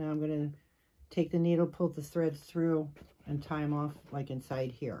done. So now I'm going to take the needle, pull the threads through, and tie them off like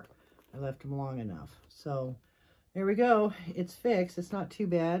inside here. I left them long enough. So there we go. It's fixed. It's not too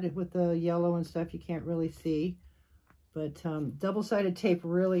bad. With the yellow and stuff, you can't really see. But double-sided tape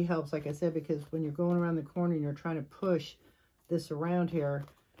really helps, like I said, because when you're going around the corner and you're trying to push this around here,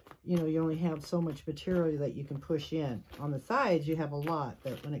 you know, you only have so much material that you can push in. On the sides, you have a lot,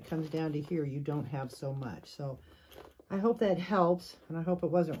 but when it comes down to here, you don't have so much. So I hope that helps, and I hope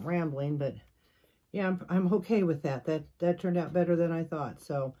it wasn't rambling, but yeah, I'm okay with that. That turned out better than I thought.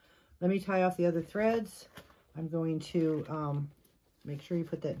 So let me tie off the other threads. I'm going to make sure you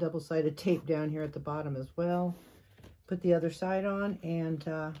put that double-sided tape down here at the bottom as well. Put the other side on, and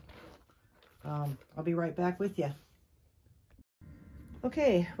I'll be right back with you.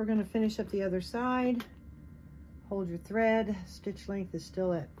 Okay, we're going to finish up the other side. Hold your thread. Stitch length is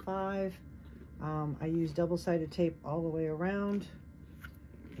still at 5. I use double-sided tape all the way around,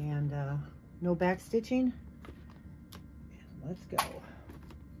 and no back stitching. Let's go.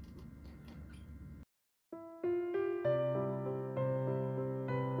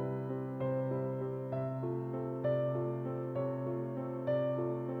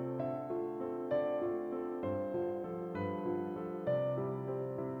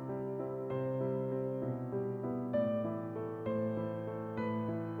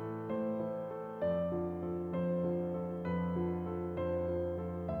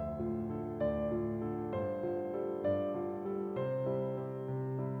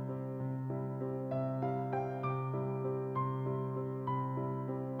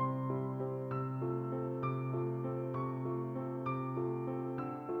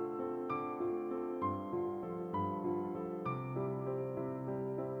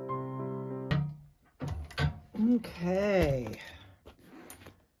 Okay,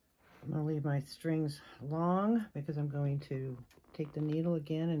 I'm going to leave my strings long because I'm going to take the needle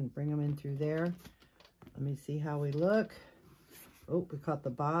again and bring them in through there. Let me see how we look. Oh, we caught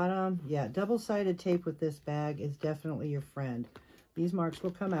the bottom. Yeah, double-sided tape with this bag is definitely your friend. These marks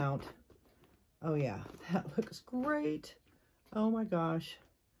will come out. Oh yeah, that looks great. Oh my gosh,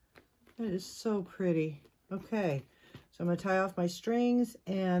 that is so pretty. Okay, so I'm going to tie off my strings,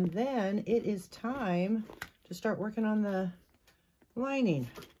 and then it is time to start working on the lining.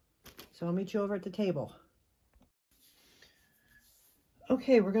 So I'll meet you over at the table.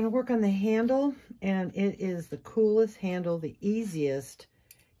 Okay, we're going to work on the handle, and it is the coolest handle, the easiest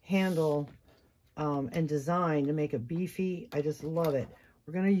handle and design to make it beefy. I just love it.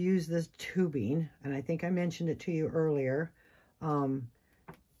 We're going to use this tubing, and I think I mentioned it to you earlier. And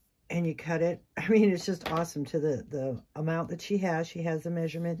you cut it. I mean, it's just awesome to the amount that she has. She has the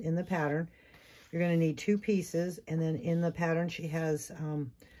measurement in the pattern. You're going to need 2 pieces, and then in the pattern she has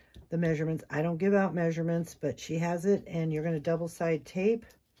the measurements. I don't give out measurements, but she has it, and you're going to double-side tape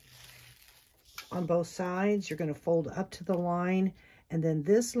on both sides. You're going to fold up to the line, and then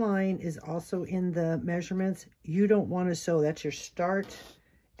this line is also in the measurements. You don't want to sew. That's your start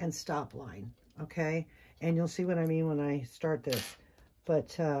and stop line, okay? And you'll see what I mean when I start this.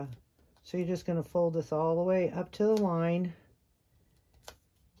 But, so you're just going to fold this all the way up to the line,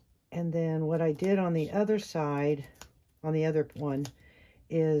 And then what I did on the other side, on the other one,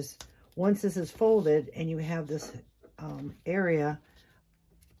 is once this is folded and you have this area,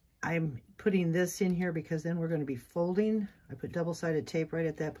 I'm putting this in here because then we're going to be folding. I put double-sided tape right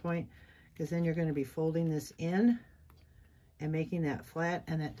at that point because then you're going to be folding this in and making that flat,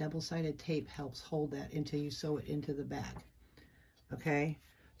 and that double-sided tape helps hold that until you sew it into the bag. Okay,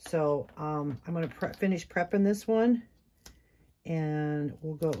 so I'm going to finish prepping this one, and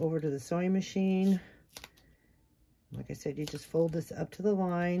we'll go over to the sewing machine. Like I said, you just fold this up to the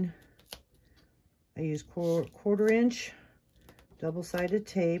line. I use quarter-inch double-sided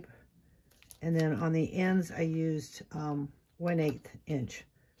tape, and then on the ends I used 1/8 inch.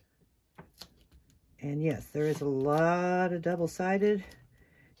 And yes, there is a lot of double-sided.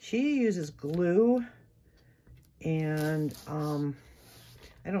 She uses glue, and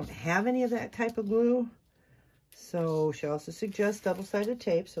I don't have any of that type of glue, so she also suggests double-sided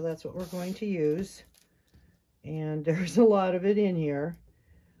tape, so that's what we're going to use. And there's a lot of it in here,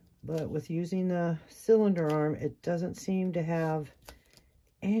 but with using the cylinder arm, it doesn't seem to have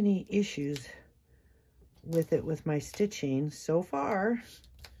any issues with it with my stitching so far.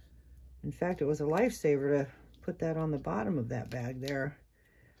 In fact, it was a lifesaver to put that on the bottom of that bag there,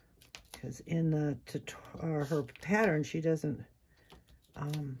 because in the her pattern, she doesn't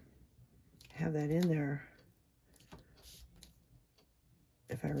have that in there,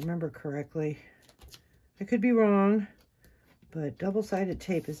 if I remember correctly. I could be wrong, but double-sided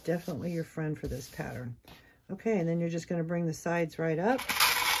tape is definitely your friend for this pattern. Okay, and then you're just going to bring the sides right up,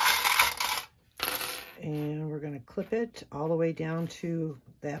 and we're going to clip it all the way down to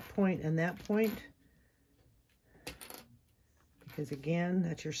that point and that point, because again,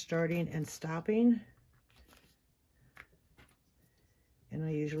 that's your starting and stopping. And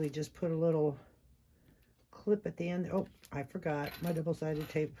I usually just put a little clip at the end. Oh, I forgot my double-sided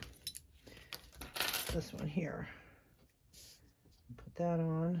tape. This one here. Put that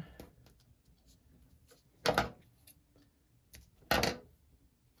on.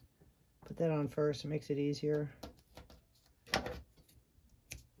 Put that on first, it makes it easier.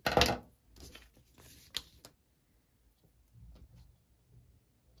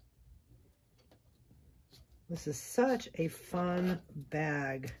 This is such a fun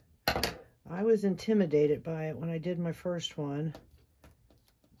bag. I was intimidated by it when I did my first one.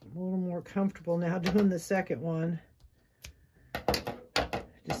 I'm a little more comfortable now doing the second one.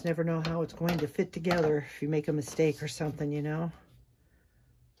 Just never know how it's going to fit together if you make a mistake or something, you know.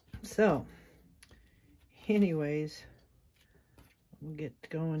 So, anyways, we'll get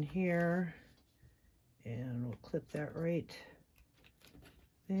going here, and we'll clip that right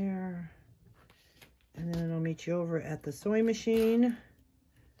there. And then I'll meet you over at the sewing machine,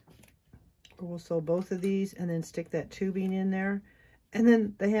 or we'll sew both of these and then stick that tubing in there. And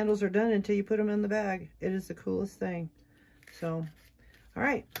then the handles are done until you put them in the bag. It is the coolest thing. So, all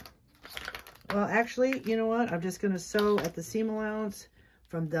right. Well, actually, you know what? I'm just going to sew at the seam allowance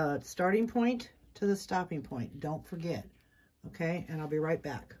from the starting point to the stopping point. Don't forget. Okay, and I'll be right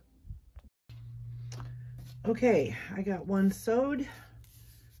back. Okay, I got one sewed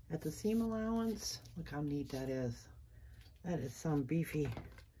at the seam allowance. Look how neat that is. That is some beefy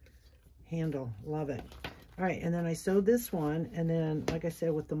handle. Love it. All right, and then I sewed this one, and then, like I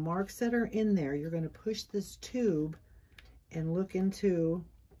said, with the marks that are in there, you're going to push this tube and look into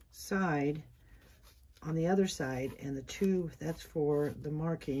side on the other side, and the tube, that's for the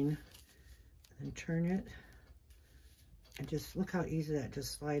marking. And turn it, and just look how easy that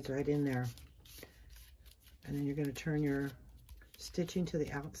just slides right in there. And then you're going to turn your stitching to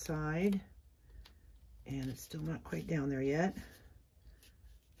the outside, and it's still not quite down there yet.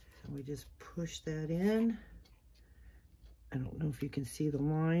 So we just push that in. I don't know if you can see the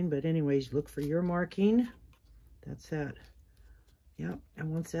line, but anyways, look for your marking. That's it. Yep,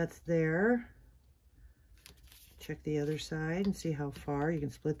 and once that's there, check the other side and see how far. You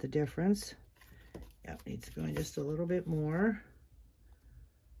can split the difference. Yep, needs to go in just a little bit more.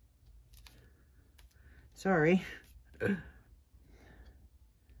 Sorry.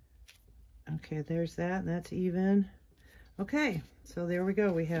 Okay, there's that, and that's even. Okay, so there we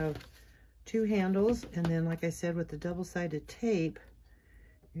go. We have two handles, and then, like I said, with the double-sided tape,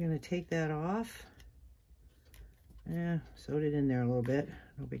 you're going to take that off. Sewed it in there a little bit.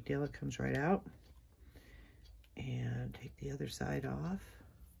 No big deal. It comes right out. And take the other side off.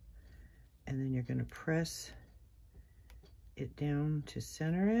 And then you're going to press it down to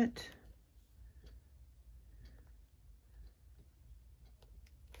center it.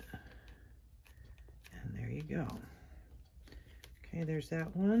 And there you go. Okay, there's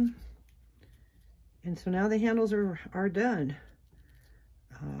that one. And so now the handles are done.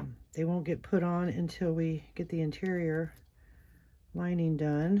 they won't get put on until we get the interior lining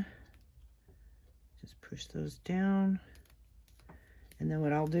done. Just push those down. And then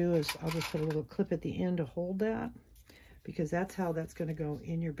what I'll do is I'll just put a little clip at the end to hold that, because that's how that's going to go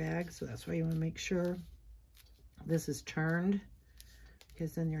in your bag. So that's why you want to make sure this is turned,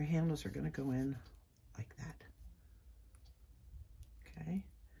 because then your handles are going to go in like that. Okay,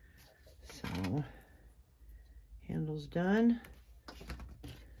 so handles done.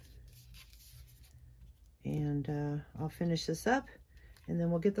 And I'll finish this up and then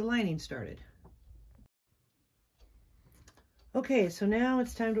we'll get the lining started. Okay, so now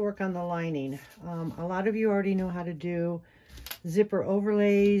it's time to work on the lining. A lot of you already know how to do zipper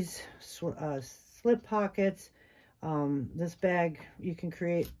overlays, slip pockets. This bag you can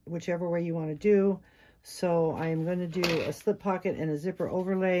create whichever way you want to do. So I'm going to do a slip pocket and a zipper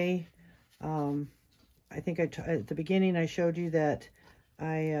overlay. I think at the beginning I showed you that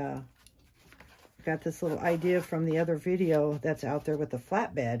I got this little idea from the other video that's out there with the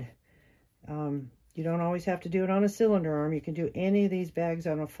flatbed. You don't always have to do it on a cylinder arm. You can do any of these bags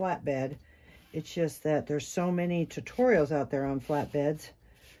on a flatbed. It's just that there's so many tutorials out there on flatbeds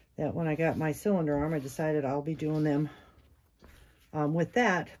that when I got my cylinder arm, I decided I'll be doing them with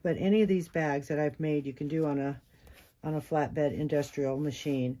that. But any of these bags that I've made, you can do on a flatbed industrial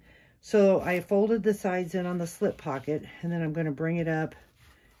machine. So I folded the sides in on the slip pocket, and then I'm going to bring it up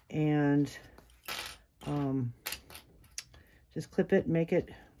and just clip it, make it,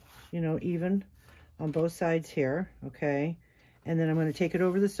 you know, even on both sides here, okay? And then I'm going to take it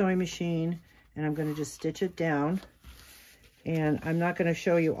over the sewing machine and I'm going to just stitch it down. And I'm not going to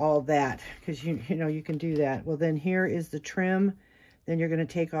show you all that because you know you can do that. Well, then here is the trim. Then you're going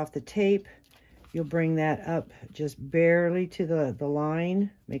to take off the tape. You'll bring that up just barely to the line.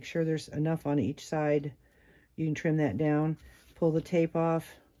 Make sure there's enough on each side. You can trim that down. Pull the tape off,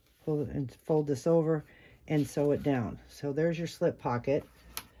 pull it and fold this over and sew it down. So there's your slip pocket.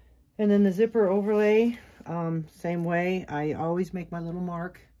 And then the zipper overlay, same way. I always make my little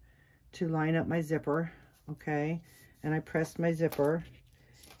mark to line up my zipper, okay? And I pressed my zipper,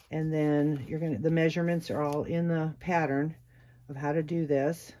 and then the measurements are all in the pattern of how to do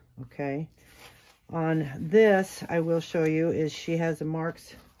this, okay? On this, I will show you is she has the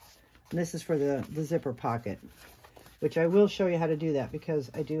marks, and this is for the zipper pocket, which I will show you how to do that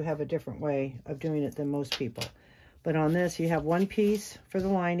because I do have a different way of doing it than most people. But on this, you have one piece for the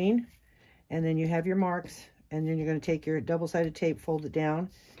lining, and then you have your marks, and then you're going to take your double-sided tape, fold it down.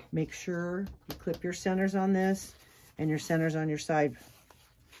 Make sure you clip your centers on this and your centers on your side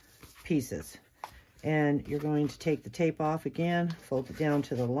pieces. And you're going to take the tape off again, fold it down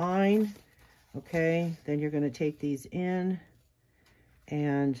to the line, okay? Then you're going to take these in,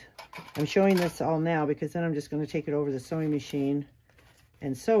 and I'm showing this all now because then I'm just going to take it over the sewing machine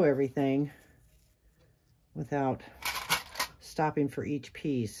and sew everything without stopping for each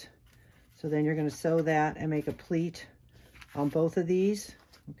piece. So then you're going to sew that and make a pleat on both of these,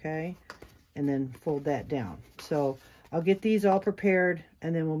 okay? And then fold that down. So I'll get these all prepared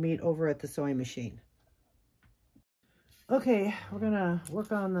and then we'll meet over at the sewing machine. Okay, we're going to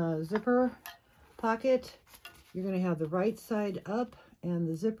work on the zipper pocket. You're going to have the right side up and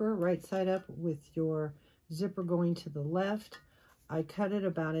the zipper right side up with your zipper going to the left. I cut it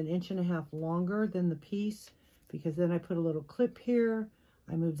about 1.5 inches longer than the piece because then I put a little clip here.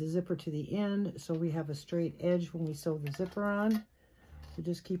 I moved the zipper to the end so we have a straight edge when we sew the zipper on. So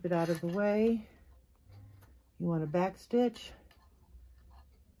just keep it out of the way. You want to back stitch.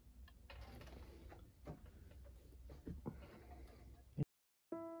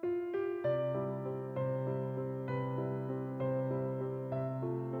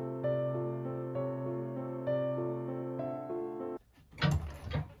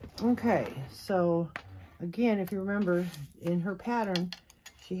 Okay, so again, if you remember in her pattern,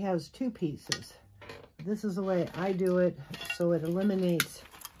 she has 2 pieces. This is the way I do it, so it eliminates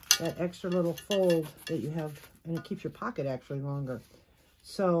that extra little fold that you have, and it keeps your pocket actually longer.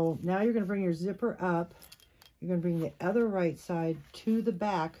 So now you're going to bring your zipper up. You're going to bring the other right side to the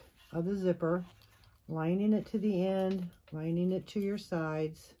back of the zipper, lining it to the end, lining it to your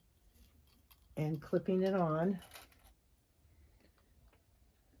sides, and clipping it on.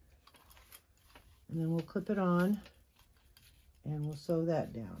 And then we'll clip it on and we'll sew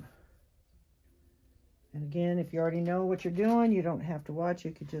that down. And again, if you already know what you're doing, you don't have to watch.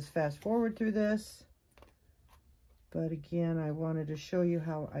 You could just fast forward through this. But again, I wanted to show you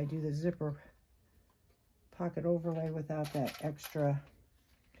how I do the zipper pocket overlay without that extra.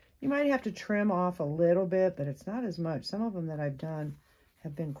 You might have to trim off a little bit, but it's not as much. Some of them that I've done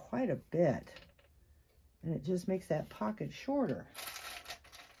have been quite a bit. And it just makes that pocket shorter.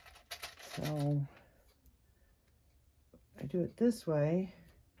 So I do it this way.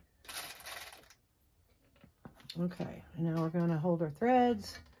 Okay, and now we're going to hold our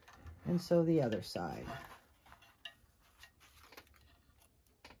threads and sew the other side.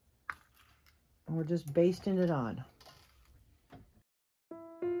 And we're just basting it on.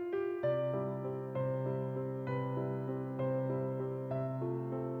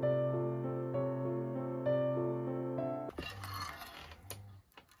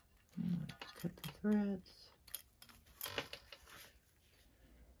 Cut the threads.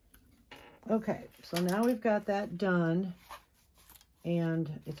 Okay, so now we've got that done,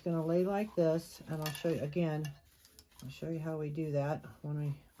 and it's going to lay like this, and I'll show you again. I'll show you how we do that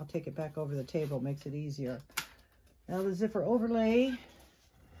when I'll take it back over the table. It makes it easier. Now the zipper overlay,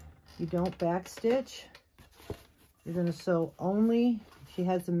 you don't back stitch. You're going to sew only, she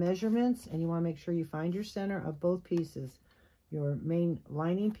has the measurements, and you want to make sure you find your center of both pieces, your main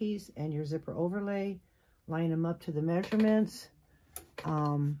lining piece and your zipper overlay. Line them up to the measurements,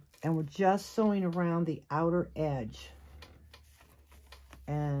 and we're just sewing around the outer edge,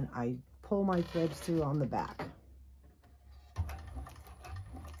 and I pull my threads through on the back.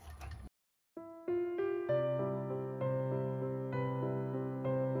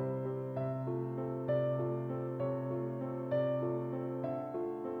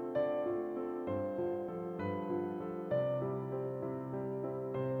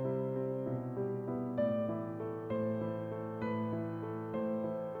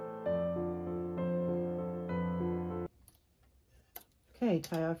 Okay,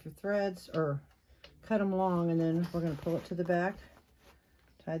 tie off your threads, or cut them long, and then we're going to pull it to the back.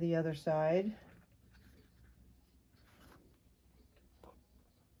 Tie the other side.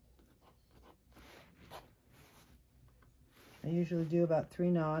 I usually do about 3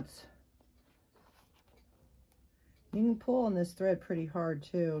 knots. You can pull on this thread pretty hard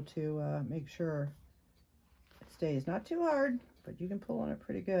too to make sure it stays. Not too hard, but you can pull on it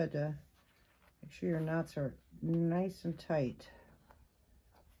pretty good to make sure your knots are nice and tight.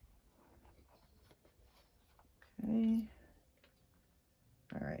 Okay.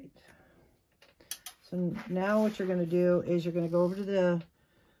 All right. So now what you're going to do is you're going to go over to the,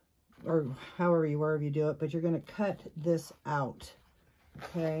 or wherever you do it, but you're going to cut this out.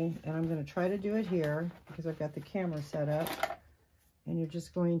 Okay. And I'm going to try to do it here because I've got the camera set up. And you're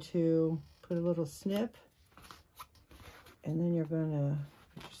just going to put a little snip, and then you're going to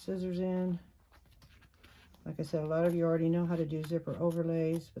put your scissors in. Like I said, a lot of you already know how to do zipper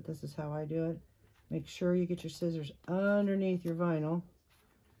overlays, but this is how I do it. Make sure you get your scissors underneath your vinyl.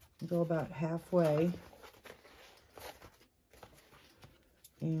 Go about halfway.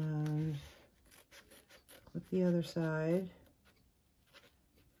 And flip the other side.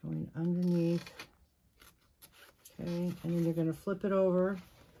 Going underneath. Okay, and then you're going to flip it over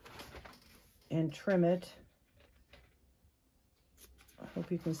and trim it. I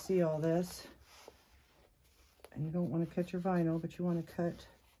hope you can see all this. And you don't want to cut your vinyl, but you want to cut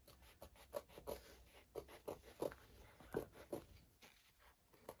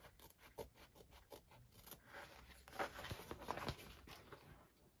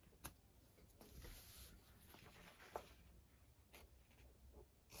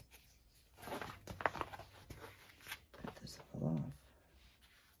this all off.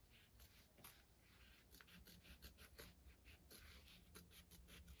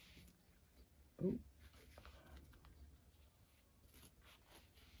 Ooh.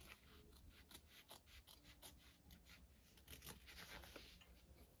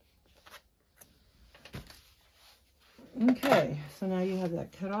 Okay, so now you have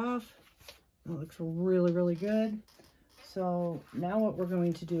that cut off. That looks really, really good. So now what we're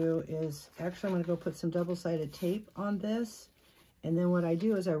going to do is, actually I'm going to go put some double-sided tape on this. And then what I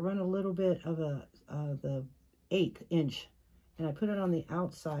do is I run a little bit of the 1/8 inch, and I put it on the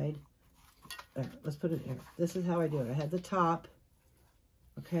outside. There, let's put it here. This is how I do it. I have the top,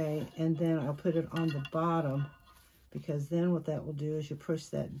 okay, and then I'll put it on the bottom, because then what that will do is you push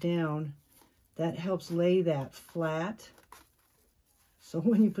that down. That helps lay that flat. So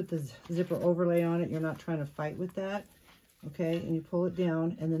when you put the zipper overlay on it, you're not trying to fight with that. Okay, and you pull it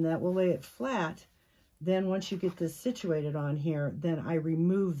down, and then that will lay it flat. Then once you get this situated on here, then I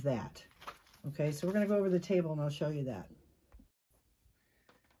remove that. Okay, so we're going to go over the table and I'll show you that.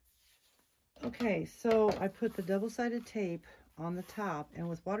 Okay, so I put the double-sided tape on the top, and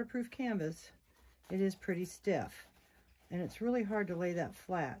with waterproof canvas, it is pretty stiff. And it's really hard to lay that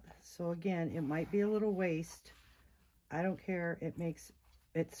flat. So again, it might be a little waste. I don't care. It makes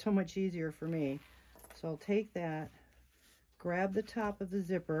it so much easier for me. So I'll take that, grab the top of the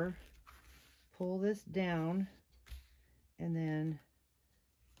zipper, pull this down, and then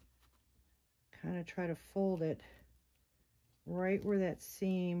to try to fold it right where that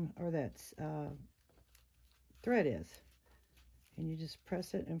seam or that thread is. And you just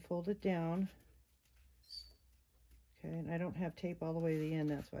press it and fold it down. Okay, and I don't have tape all the way to the end,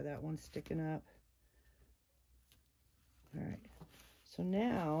 that's why that one's sticking up. All right, so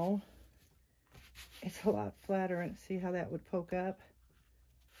now it's a lot flatter, and see how that would poke up?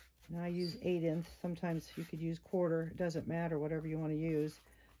 Now I use 1/8. Sometimes you could use 1/4. It doesn't matter, whatever you want to use.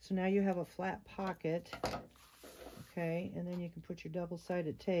 So now you have a flat pocket. Okay, and then you can put your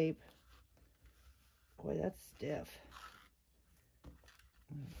double-sided tape. Boy, that's stiff.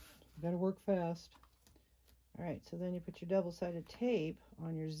 Gotta work fast. All right, so then you put your double-sided tape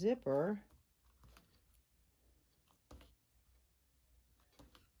on your zipper.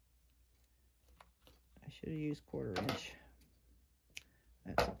 I should have used 1/4 inch.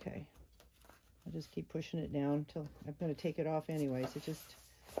 That's okay. I'll just keep pushing it down until I'm going to take it off anyways.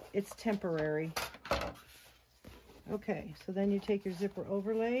 It's temporary. Okay, so then you take your zipper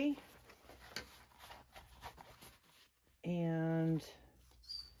overlay and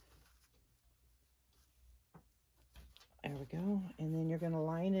there we go. And then you're going to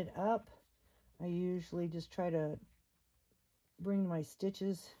line it up. I usually just try to bring my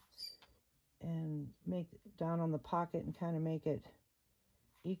stitches and make it down on the pocket and kind of make it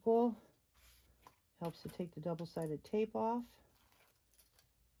equal. Helps to take the double-sided tape off.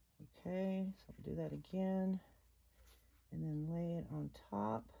 Okay, so I'll do that again. And then lay it on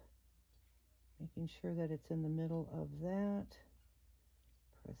top, making sure that it's in the middle of that.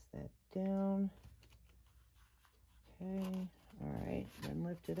 Press that down. Okay, all right, then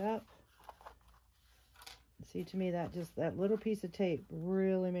lift it up. See, to me, that little piece of tape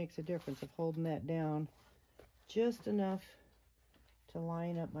really makes a difference of holding that down just enough to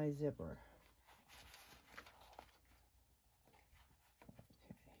line up my zipper.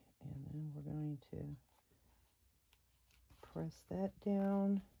 Okay, and then we're going to press that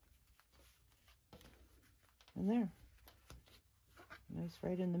down, and there, nice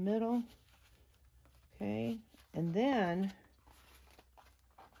right in the middle. Okay, and then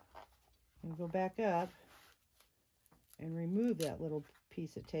I'm going to go back up and remove that little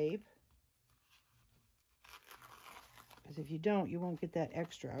piece of tape, because if you don't, you won't get that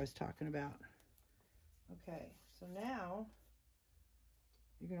extra I was talking about. Okay, so now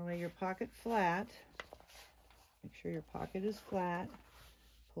you're going to lay your pocket flat. Make sure your pocket is flat.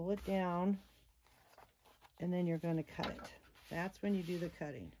 Pull it down, and then you're going to cut it. That's when you do the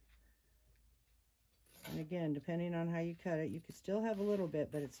cutting. And again, depending on how you cut it, you can still have a little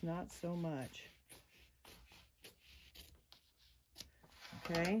bit, but it's not so much.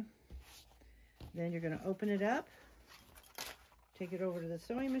 Okay, then you're going to open it up, take it over to the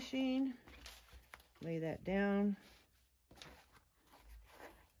sewing machine, lay that down,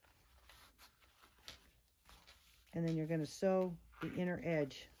 and then you're going to sew the inner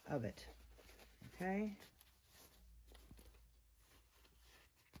edge of it. Okay.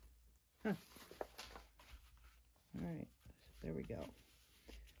 All right, there we go.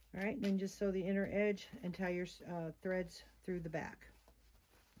 All right, then just sew the inner edge and tie your threads through the back.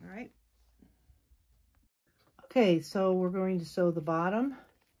 All right. Okay, so we're going to sew the bottom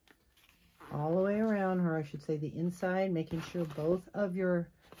all the way around, or I should say the inside, making sure both of your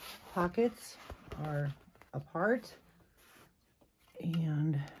pockets are apart.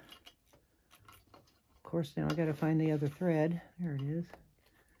 And of course, now I got to find the other thread. There it is.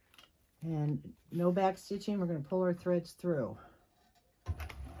 And no back stitching. We're going to pull our threads through.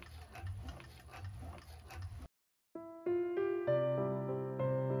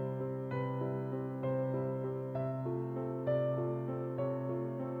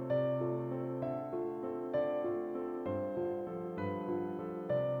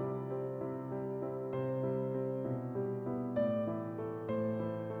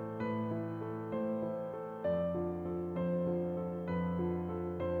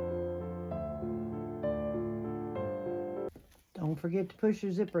 Don't forget to push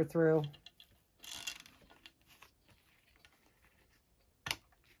your zipper through.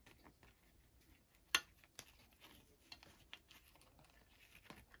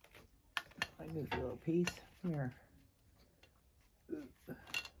 I moved a little piece. Here.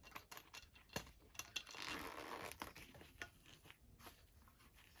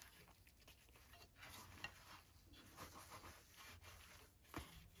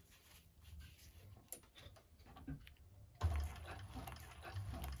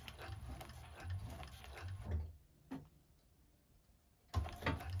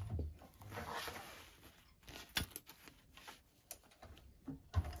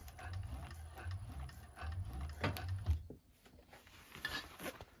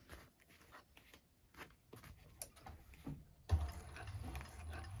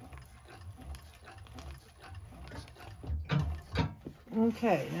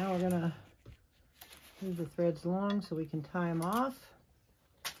 Okay, now we're gonna move the threads along so we can tie them off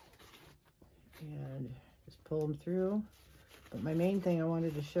and just pull them through. But my main thing I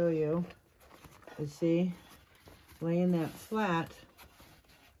wanted to show you is, see, laying that flat,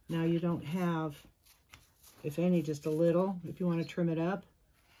 now you don't have, if any, just a little, if you want to trim it up,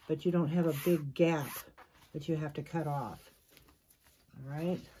 but you don't have a big gap that you have to cut off. All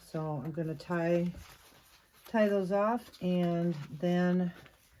right, so I'm going to tie those off, and then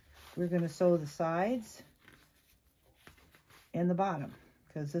we're going to sew the sides and the bottom,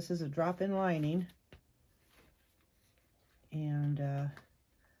 because this is a drop-in lining, and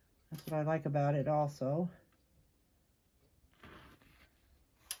that's what I like about it also.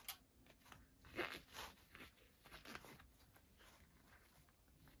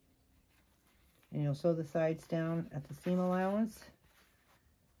 And you'll sew the sides down at the seam allowance.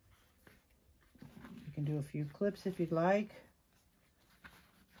 You can do a few clips if you'd like.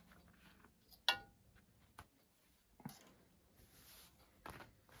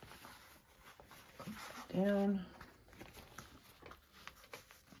 Down.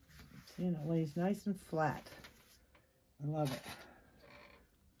 See, and it lays nice and flat. I love it.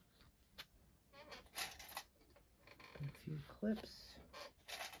 Put a few clips.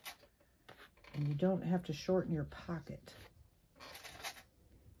 And you don't have to shorten your pocket.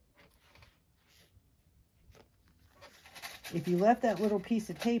 If you left that little piece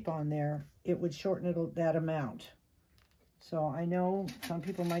of tape on there, it would shorten it that amount. So I know some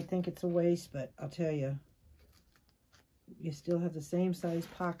people might think it's a waste, but I'll tell you, you still have the same size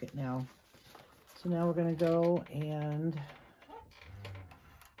pocket now. So now we're going to go, and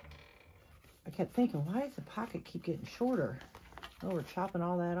I kept thinking, why does the pocket keep getting shorter? Oh, we're chopping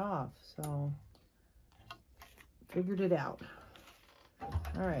all that off, so figured it out.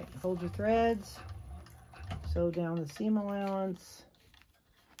 All right, hold your threads, sew down the seam allowance,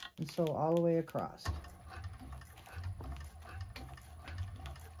 and sew all the way across.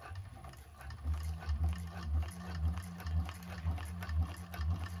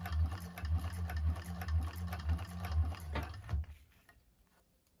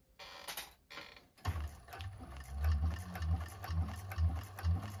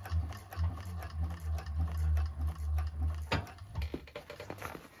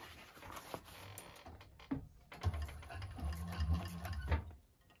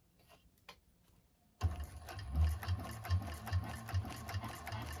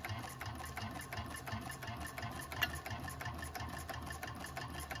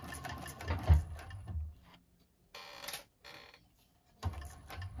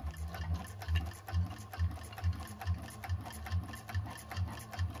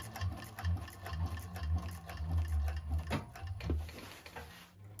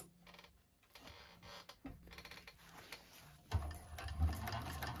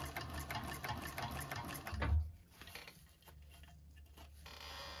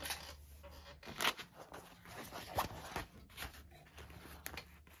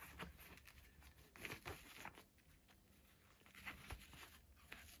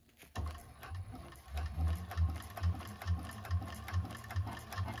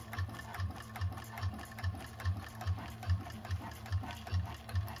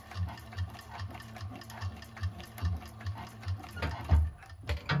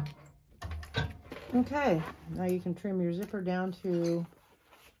 Okay, now you can trim your zipper down to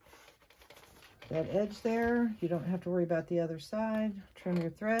that edge there. You don't have to worry about the other side. Trim your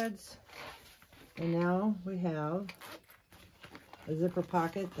threads. And now we have a zipper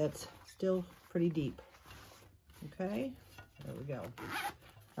pocket that's still pretty deep. Okay, there we go.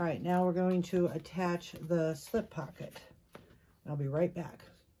 All right, now we're going to attach the slip pocket. I'll be right back.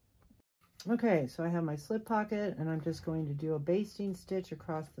 Okay, so I have my slip pocket, and I'm just going to do a basting stitch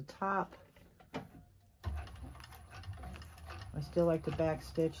across the top. I still like to back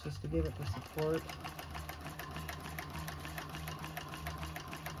stitch just to give it the support.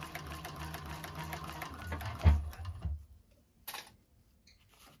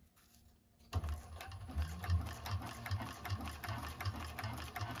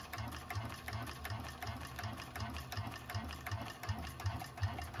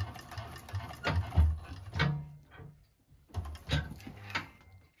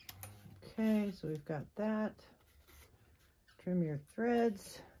 Okay, so we've got that. Trim your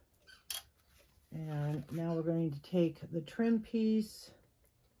threads, and now we're going to take the trim piece,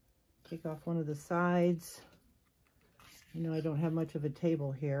 take off one of the sides. You know, I don't have much of a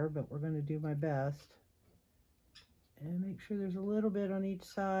table here, but we're going to do my best, and make sure there's a little bit on each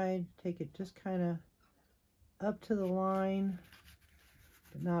side. Take it just kind of up to the line,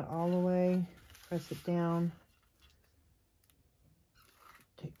 but not all the way. Press it down,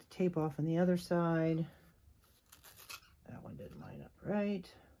 Take the tape off on the other side. That one didn't line up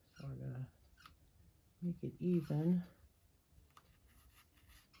right, so we're gonna make it even.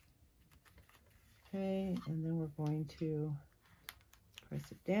 Okay, and then we're going to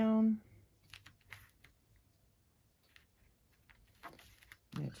press it down,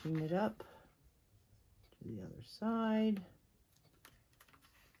 matching it up to the other side.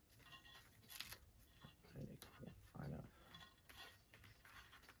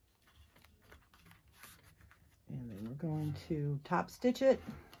 And then we're going to top stitch it.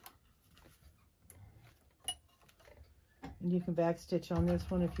 And you can back stitch on this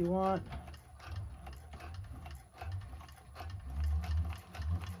one if you want.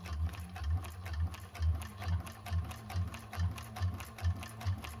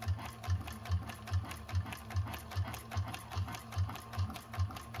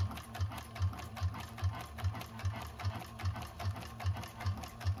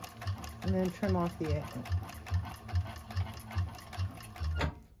 And then trim off the edge.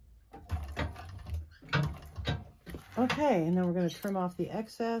 Okay, and then we're going to trim off the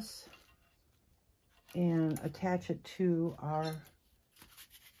excess and attach it to our,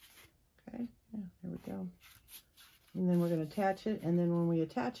 okay, yeah, there we go. And then we're going to attach it, and then when we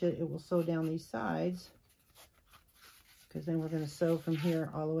attach it, it will sew down these sides, because then we're going to sew from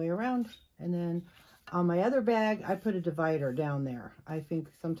here all the way around. And then on my other bag, I put a divider down there. I think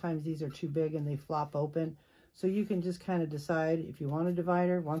sometimes these are too big and they flop open. So you can just kind of decide if you want a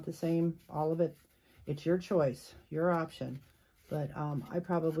divider, want the same, all of it. It's your choice, your option. But I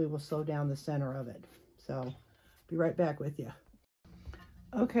probably will sew down the center of it. So be right back with you.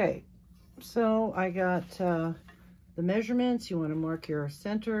 Okay, so I got the measurements. You want to mark your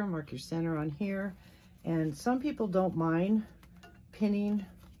center on here. And some people don't mind pinning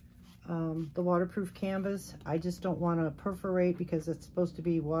the waterproof canvas. I just don't want to perforate because it's supposed to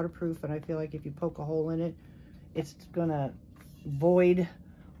be waterproof, and I feel like if you poke a hole in it, it's gonna void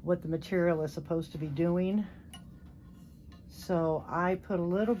what the material is supposed to be doing. So I put a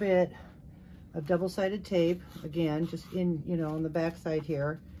little bit of double-sided tape, again, just in, you know, on the back side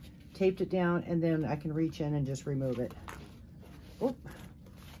here, taped it down, and then I can reach in and just remove it. Oop.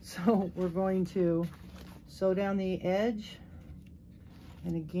 So we're going to sew down the edge,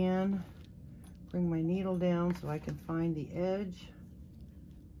 and again, bring my needle down so I can find the edge.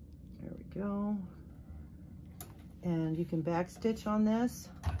 There we go. And you can back stitch on this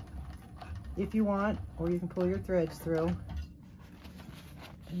if you want, or you can pull your threads through.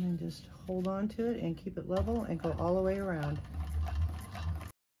 And then just hold on to it and keep it level and go all the way around.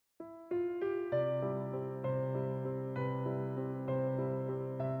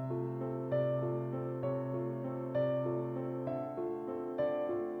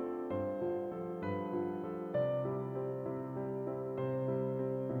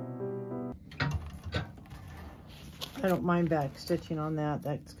 I don't mind back stitching on that.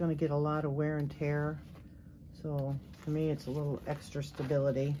 That's going to get a lot of wear and tear. So for me, it's a little extra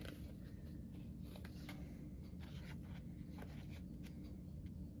stability.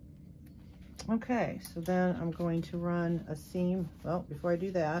 Okay, so then I'm going to run a seam. Well, before I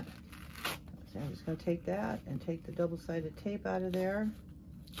do that, so I'm just going to take that and take the double-sided tape out of there.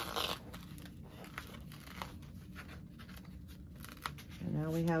 And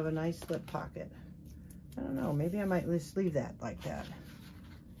now we have a nice slip pocket. I don't know, maybe I might just leave that like that.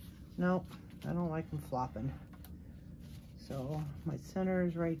 Nope, I don't like them flopping. So my center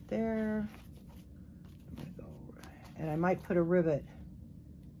is right there. I'm gonna go, and I might put a rivet.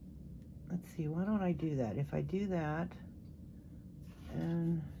 Let's see, why don't I do that? If I do that,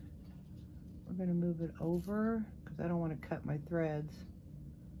 and we're gonna move it over because I don't want to cut my threads.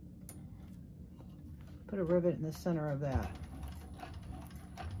 Put a rivet in the center of that.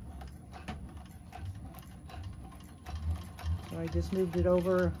 So I just moved it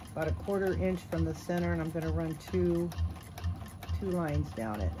over about a 1/4 inch from the center, and I'm going to run two lines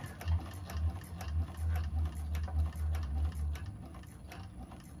down it.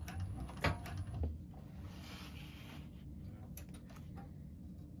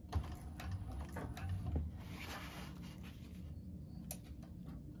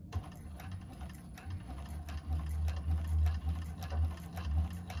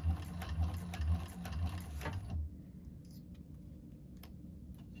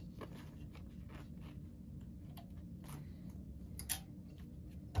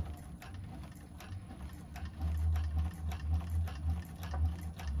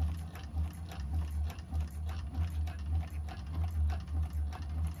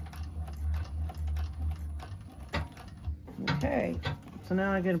 Okay, so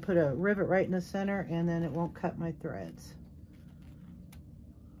now I'm going to put a rivet right in the center, and then it won't cut my threads.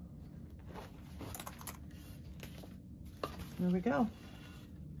 There we go.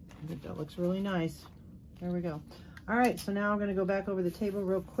 I think that looks really nice. There we go. All right, so now I'm going to go back over the table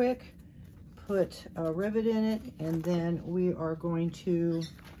real quick, put a rivet in it, and then we are going to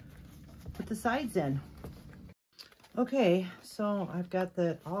put the sides in. Okay, so I've got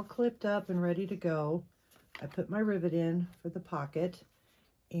that all clipped up and ready to go. I put my rivet in for the pocket,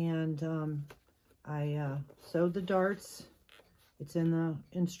 and I sewed the darts. It's in the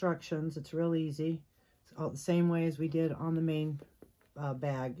instructions. It's real easy. It's all the same way as we did on the main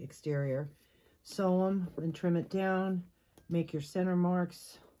bag exterior. Sew them and trim it down. Make your center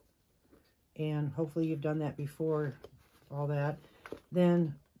marks, and hopefully you've done that before, all that.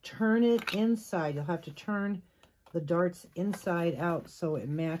 Then turn it inside. You'll have to turn the darts inside out so it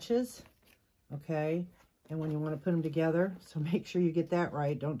matches, okay? And when you want to put them together, so make sure you get that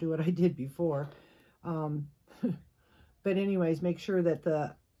right. Don't do what I did before. But anyways, make sure that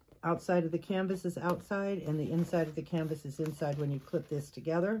the outside of the canvas is outside and the inside of the canvas is inside when you clip this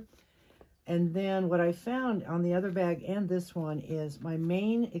together. And then what I found on the other bag and this one is my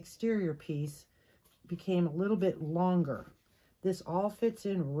main exterior piece became a little bit longer. This all fits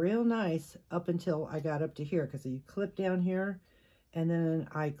in real nice up until I got up to here, because you clip down here and then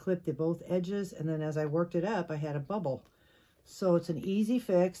I clipped the both edges, and then as I worked it up, I had a bubble. So it's an easy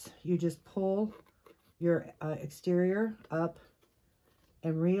fix. You just pull your exterior up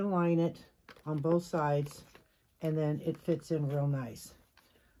and realign it on both sides, and then it fits in real nice.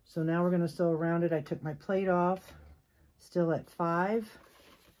 So now we're going to sew around it. I took my plate off, still at 5,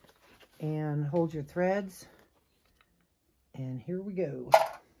 and hold your threads, and here we go.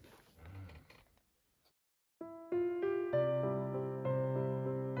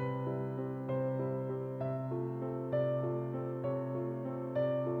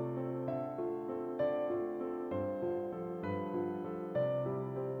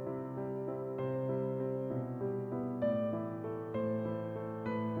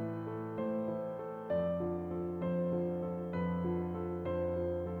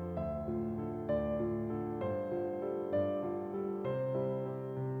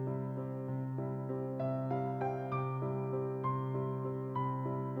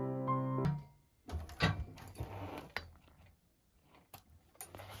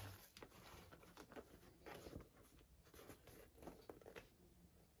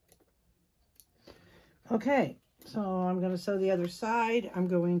 Okay, so I'm going to sew the other side. I'm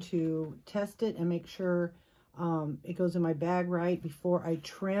going to test it and make sure it goes in my bag right before I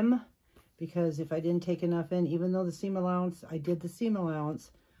trim, because if I didn't take enough in, even though the seam allowance, I did the seam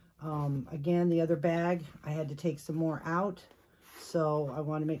allowance, again, the other bag, I had to take some more out. So I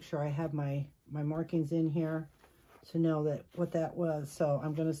want to make sure I have my markings in here to know that what that was. So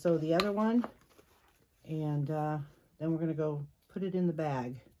I'm going to sew the other one, and then we're going to go put it in the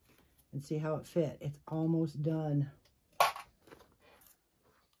bag and see how it fit. It's almost done.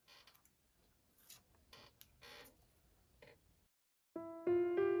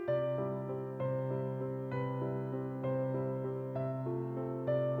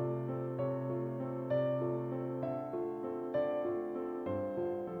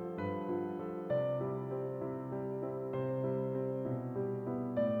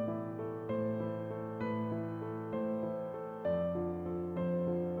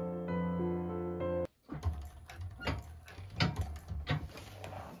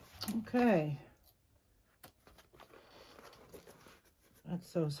 Okay. That's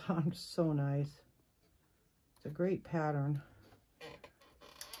so nice. It's a great pattern.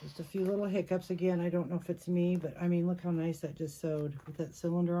 Just a few little hiccups again. I don't know if it's me, but I mean, look how nice that just sewed with that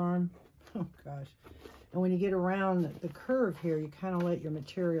cylinder arm. Oh gosh. And when you get around the curve here, you kind of let your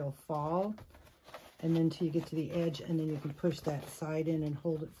material fall, and then till you get to the edge, and then you can push that side in and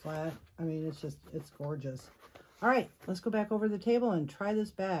hold it flat. I mean, it's gorgeous. All right, let's go back over the table and try this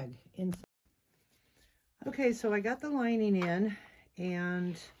bag inside. Okay, so I got the lining in,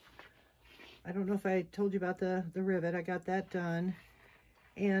 and I don't know if I told you about the rivet. I got that done.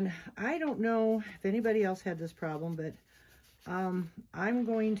 And I don't know if anybody else had this problem, but I'm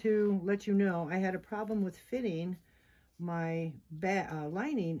going to let you know I had a problem with fitting my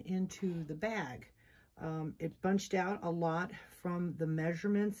lining into the bag. It bunched out a lot from the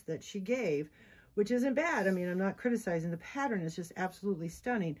measurements that she gave, which isn't bad. I mean, I'm not criticizing. The pattern is just absolutely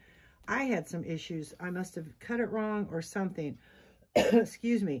stunning. I had some issues. I must have cut it wrong or something.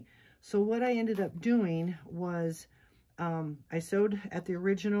 Excuse me. So what I ended up doing was I sewed at the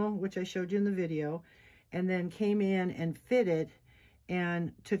original, which I showed you in the video, and then came in and fitted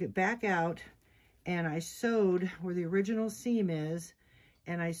and took it back out, and I sewed where the original seam is,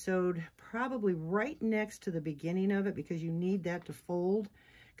 and I sewed probably right next to the beginning of it, because you need that to fold,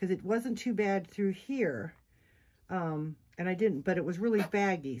 because it wasn't too bad through here. and I didn't, but it was really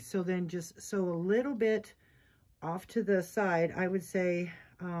baggy. So then just sew a little bit off to the side. I would say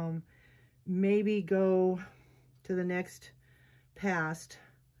maybe go to the next past.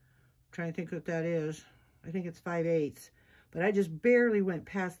 I'm trying to think what that is. I think it's 5/8, but I just barely went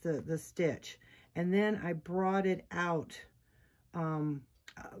past the stitch. And then I brought it out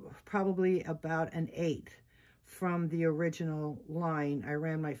probably about 1/8 from the original line. I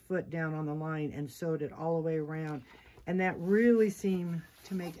ran my foot down on the line and sewed it all the way around. And that really seemed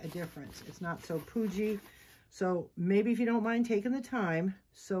to make a difference. It's not so poogey. So maybe if you don't mind taking the time,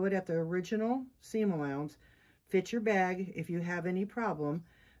 sew it at the original seam allowance, fit your bag. If you have any problem,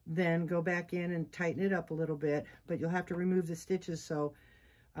 then go back in and tighten it up a little bit, but you'll have to remove the stitches. So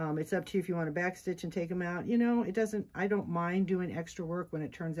it's up to you if you want to back stitch and take them out. You know, I don't mind doing extra work when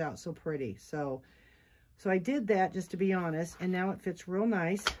it turns out so pretty. So I did that just to be honest, and now it fits real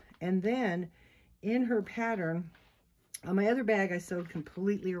nice. And then in her pattern, on my other bag, I sewed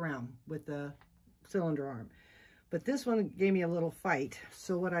completely around with the cylinder arm. But this one gave me a little fight.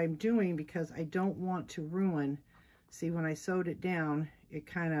 So what I'm doing, because I don't want to ruin, see when I sewed it down, it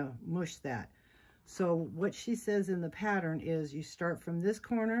kind of mushed that. So what she says in the pattern is you start from this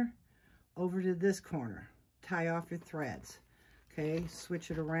corner over to this corner, tie off your threads, okay? Switch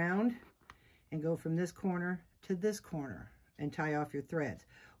it around and go from this corner to this corner and tie off your threads.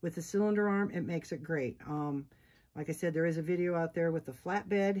 With the cylinder arm, it makes it great. Like I said, there is a video out there with the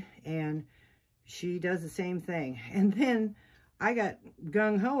flatbed, and she does the same thing. And then I got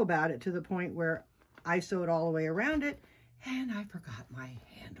gung-ho about it to the point where I sewed all the way around it, and I forgot my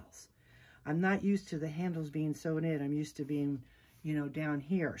handles. I'm not used to the handles being sewn in. I'm used to being, you know, down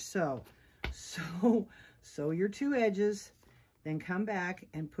here. So sew your 2 edges, then come back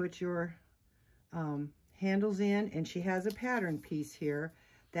and put your handles in. And she has a pattern piece here.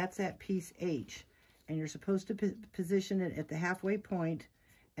 That's at piece H. And you're supposed to position it at the halfway point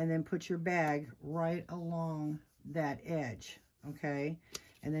and then put your bag right along that edge, okay?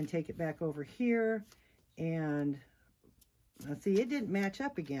 And then take it back over here and see, it didn't match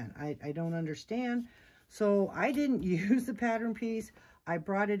up again. I don't understand. So I didn't use the pattern piece. I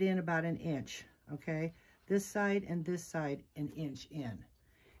brought it in about 1 inch, okay? This side and this side 1 inch in.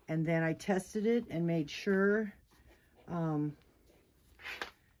 And then I tested it and made sure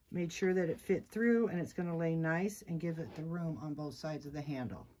that it fit through, and it's going to lay nice and give it the room on both sides of the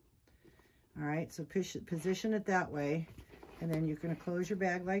handle. All right, so position it that way, and then you're going to close your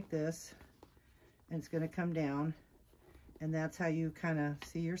bag like this, and it's going to come down, and that's how you kind of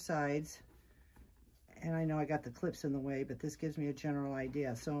see your sides. And I know I got the clips in the way, but this gives me a general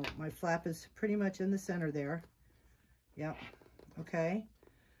idea. So my flap is pretty much in the center there. Yep, okay.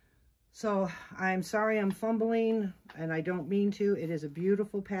 So I'm sorry I'm fumbling, and I don't mean to. It is a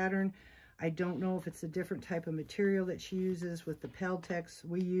beautiful pattern. I don't know if it's a different type of material that she uses with the Peltex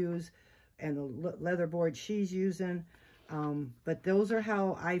we use and the leather board she's using. But those are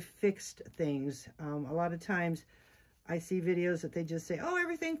how I fixed things. A lot of times I see videos that they just say, oh,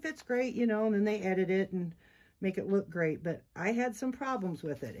 everything fits great, you know, and then they edit it and make it look great. But I had some problems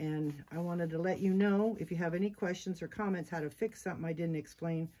with it, and I wanted to let you know, if you have any questions or comments how to fix something I didn't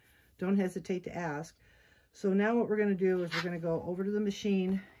explain, don't hesitate to ask. So now what we're going to do is we're going to go over to the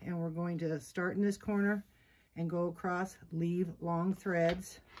machine, and we're going to start in this corner and go across, leave long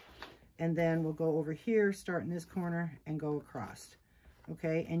threads, and then we'll go over here, start in this corner, and go across.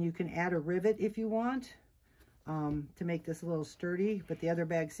 Okay, and you can add a rivet if you want to make this a little sturdy, but the other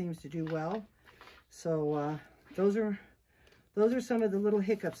bag seems to do well. So those are some of the little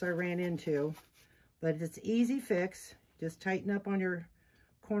hiccups I ran into, but it's easy fix. Just tighten up on your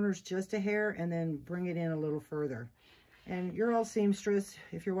corners just a hair and then bring it in a little further. And you're all seamstress.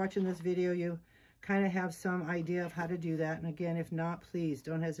 If you're watching this video, you kind of have some idea of how to do that. And again, if not, please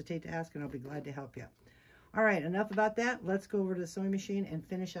don't hesitate to ask, and I'll be glad to help you. All right, enough about that. Let's go over to the sewing machine and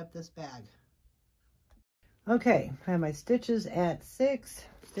finish up this bag. Okay, I have my stitches at 6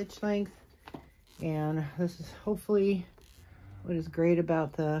 stitch length, and this is hopefully what is great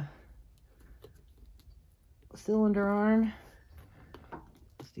about the cylinder arm,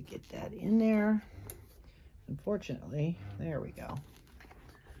 is to get that in there. Unfortunately, there we go.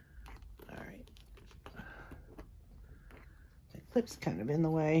 All right, the clip's kind of in the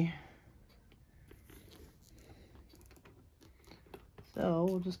way, so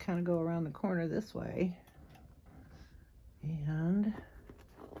we'll just kind of go around the corner this way and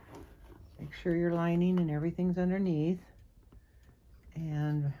make sure your lining and everything's underneath,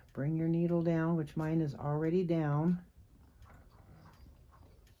 and bring your needle down, which mine is already down.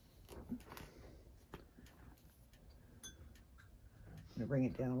 I'm gonna bring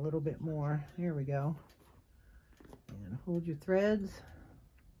it down a little bit more. There we go. And hold your threads.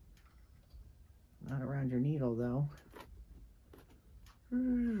 Not around your needle though.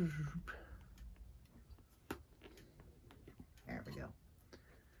 There we go.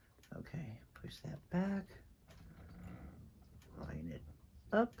 Okay, push that back. Line it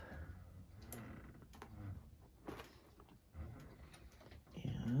up.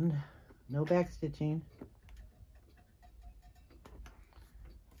 And no back stitching.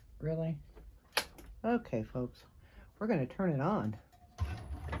 Really? Okay, folks, we're going to turn it on.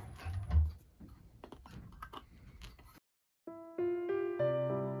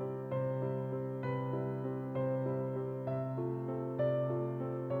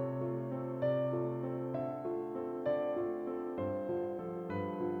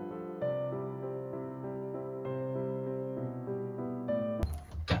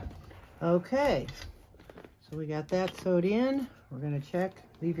 Okay, so we got that sewed in. We're going to check,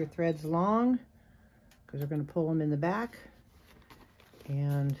 leave your threads long because we're going to pull them in the back,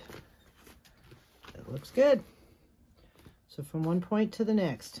 and it looks good. So from one point to the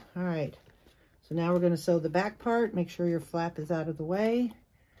next. All right, so now we're going to sew the back part. Make sure your flap is out of the way,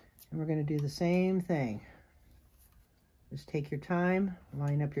 and we're going to do the same thing. Just take your time,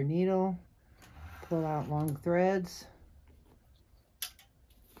 line up your needle, pull out long threads.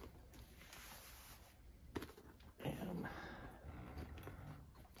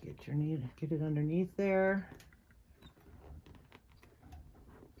 Get it underneath there.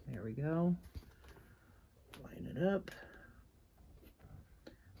 There we go. Line it up.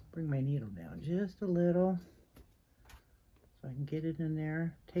 Bring my needle down just a little so I can get it in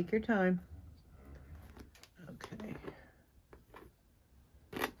there. Take your time. Okay.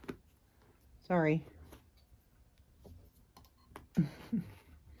 Sorry.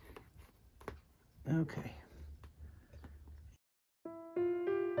 Okay.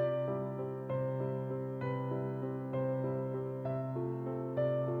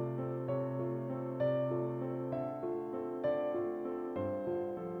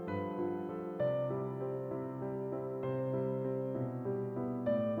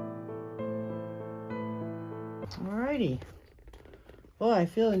 Alrighty. Well, I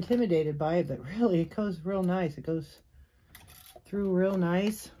feel intimidated by it, but really it goes real nice. It goes through real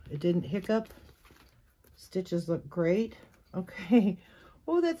nice. It didn't hiccup. Stitches look great. Okay.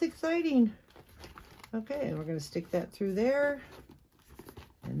 Oh, that's exciting. Okay, and we're going to stick that through there.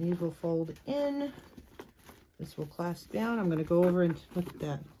 And these will fold in. This will clasp down. I'm going to go over and look at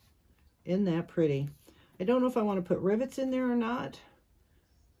that. Isn't that pretty? I don't know if I want to put rivets in there or not,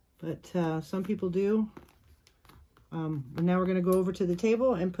 but some people do. Now we're going to go over to the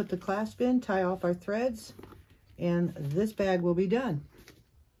table and put the clasp in, tie off our threads, and this bag will be done.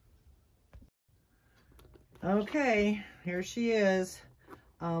 Okay, here she is.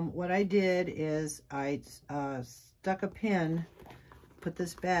 What I did is I stuck a pin, put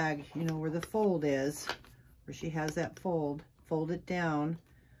this bag, you know, where the fold is, where she has that fold, fold it down,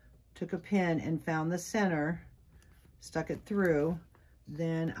 took a pin and found the center, stuck it through,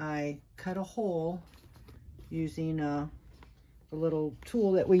 then I cut a hole using the little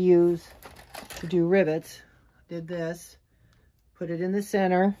tool that we use to do rivets. Did this, put it in the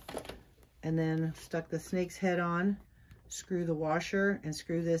center, and then stuck the snake's head on, screw the washer and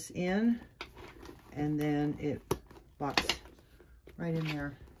screw this in, and then it locks right in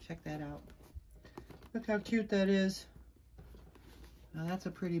there. Check that out. Look how cute that is. Now that's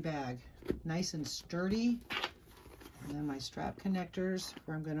a pretty bag. Nice and sturdy. And then my strap connectors,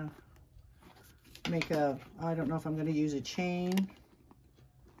 where I'm gonna make a, I don't know if I'm going to use a chain.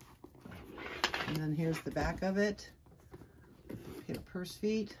 And then here's the back of it. Hit a purse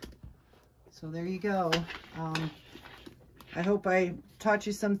feet. So there you go. I hope I taught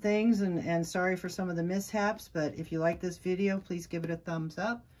you some things, and sorry for some of the mishaps, but if you like this video, please give it a thumbs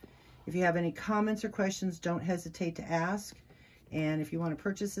up. If you have any comments or questions, don't hesitate to ask. And if you want to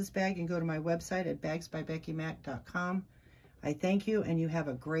purchase this bag, you can go to my website at bagsbybeckymac.com. I thank you, and you have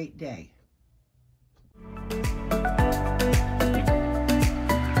a great day.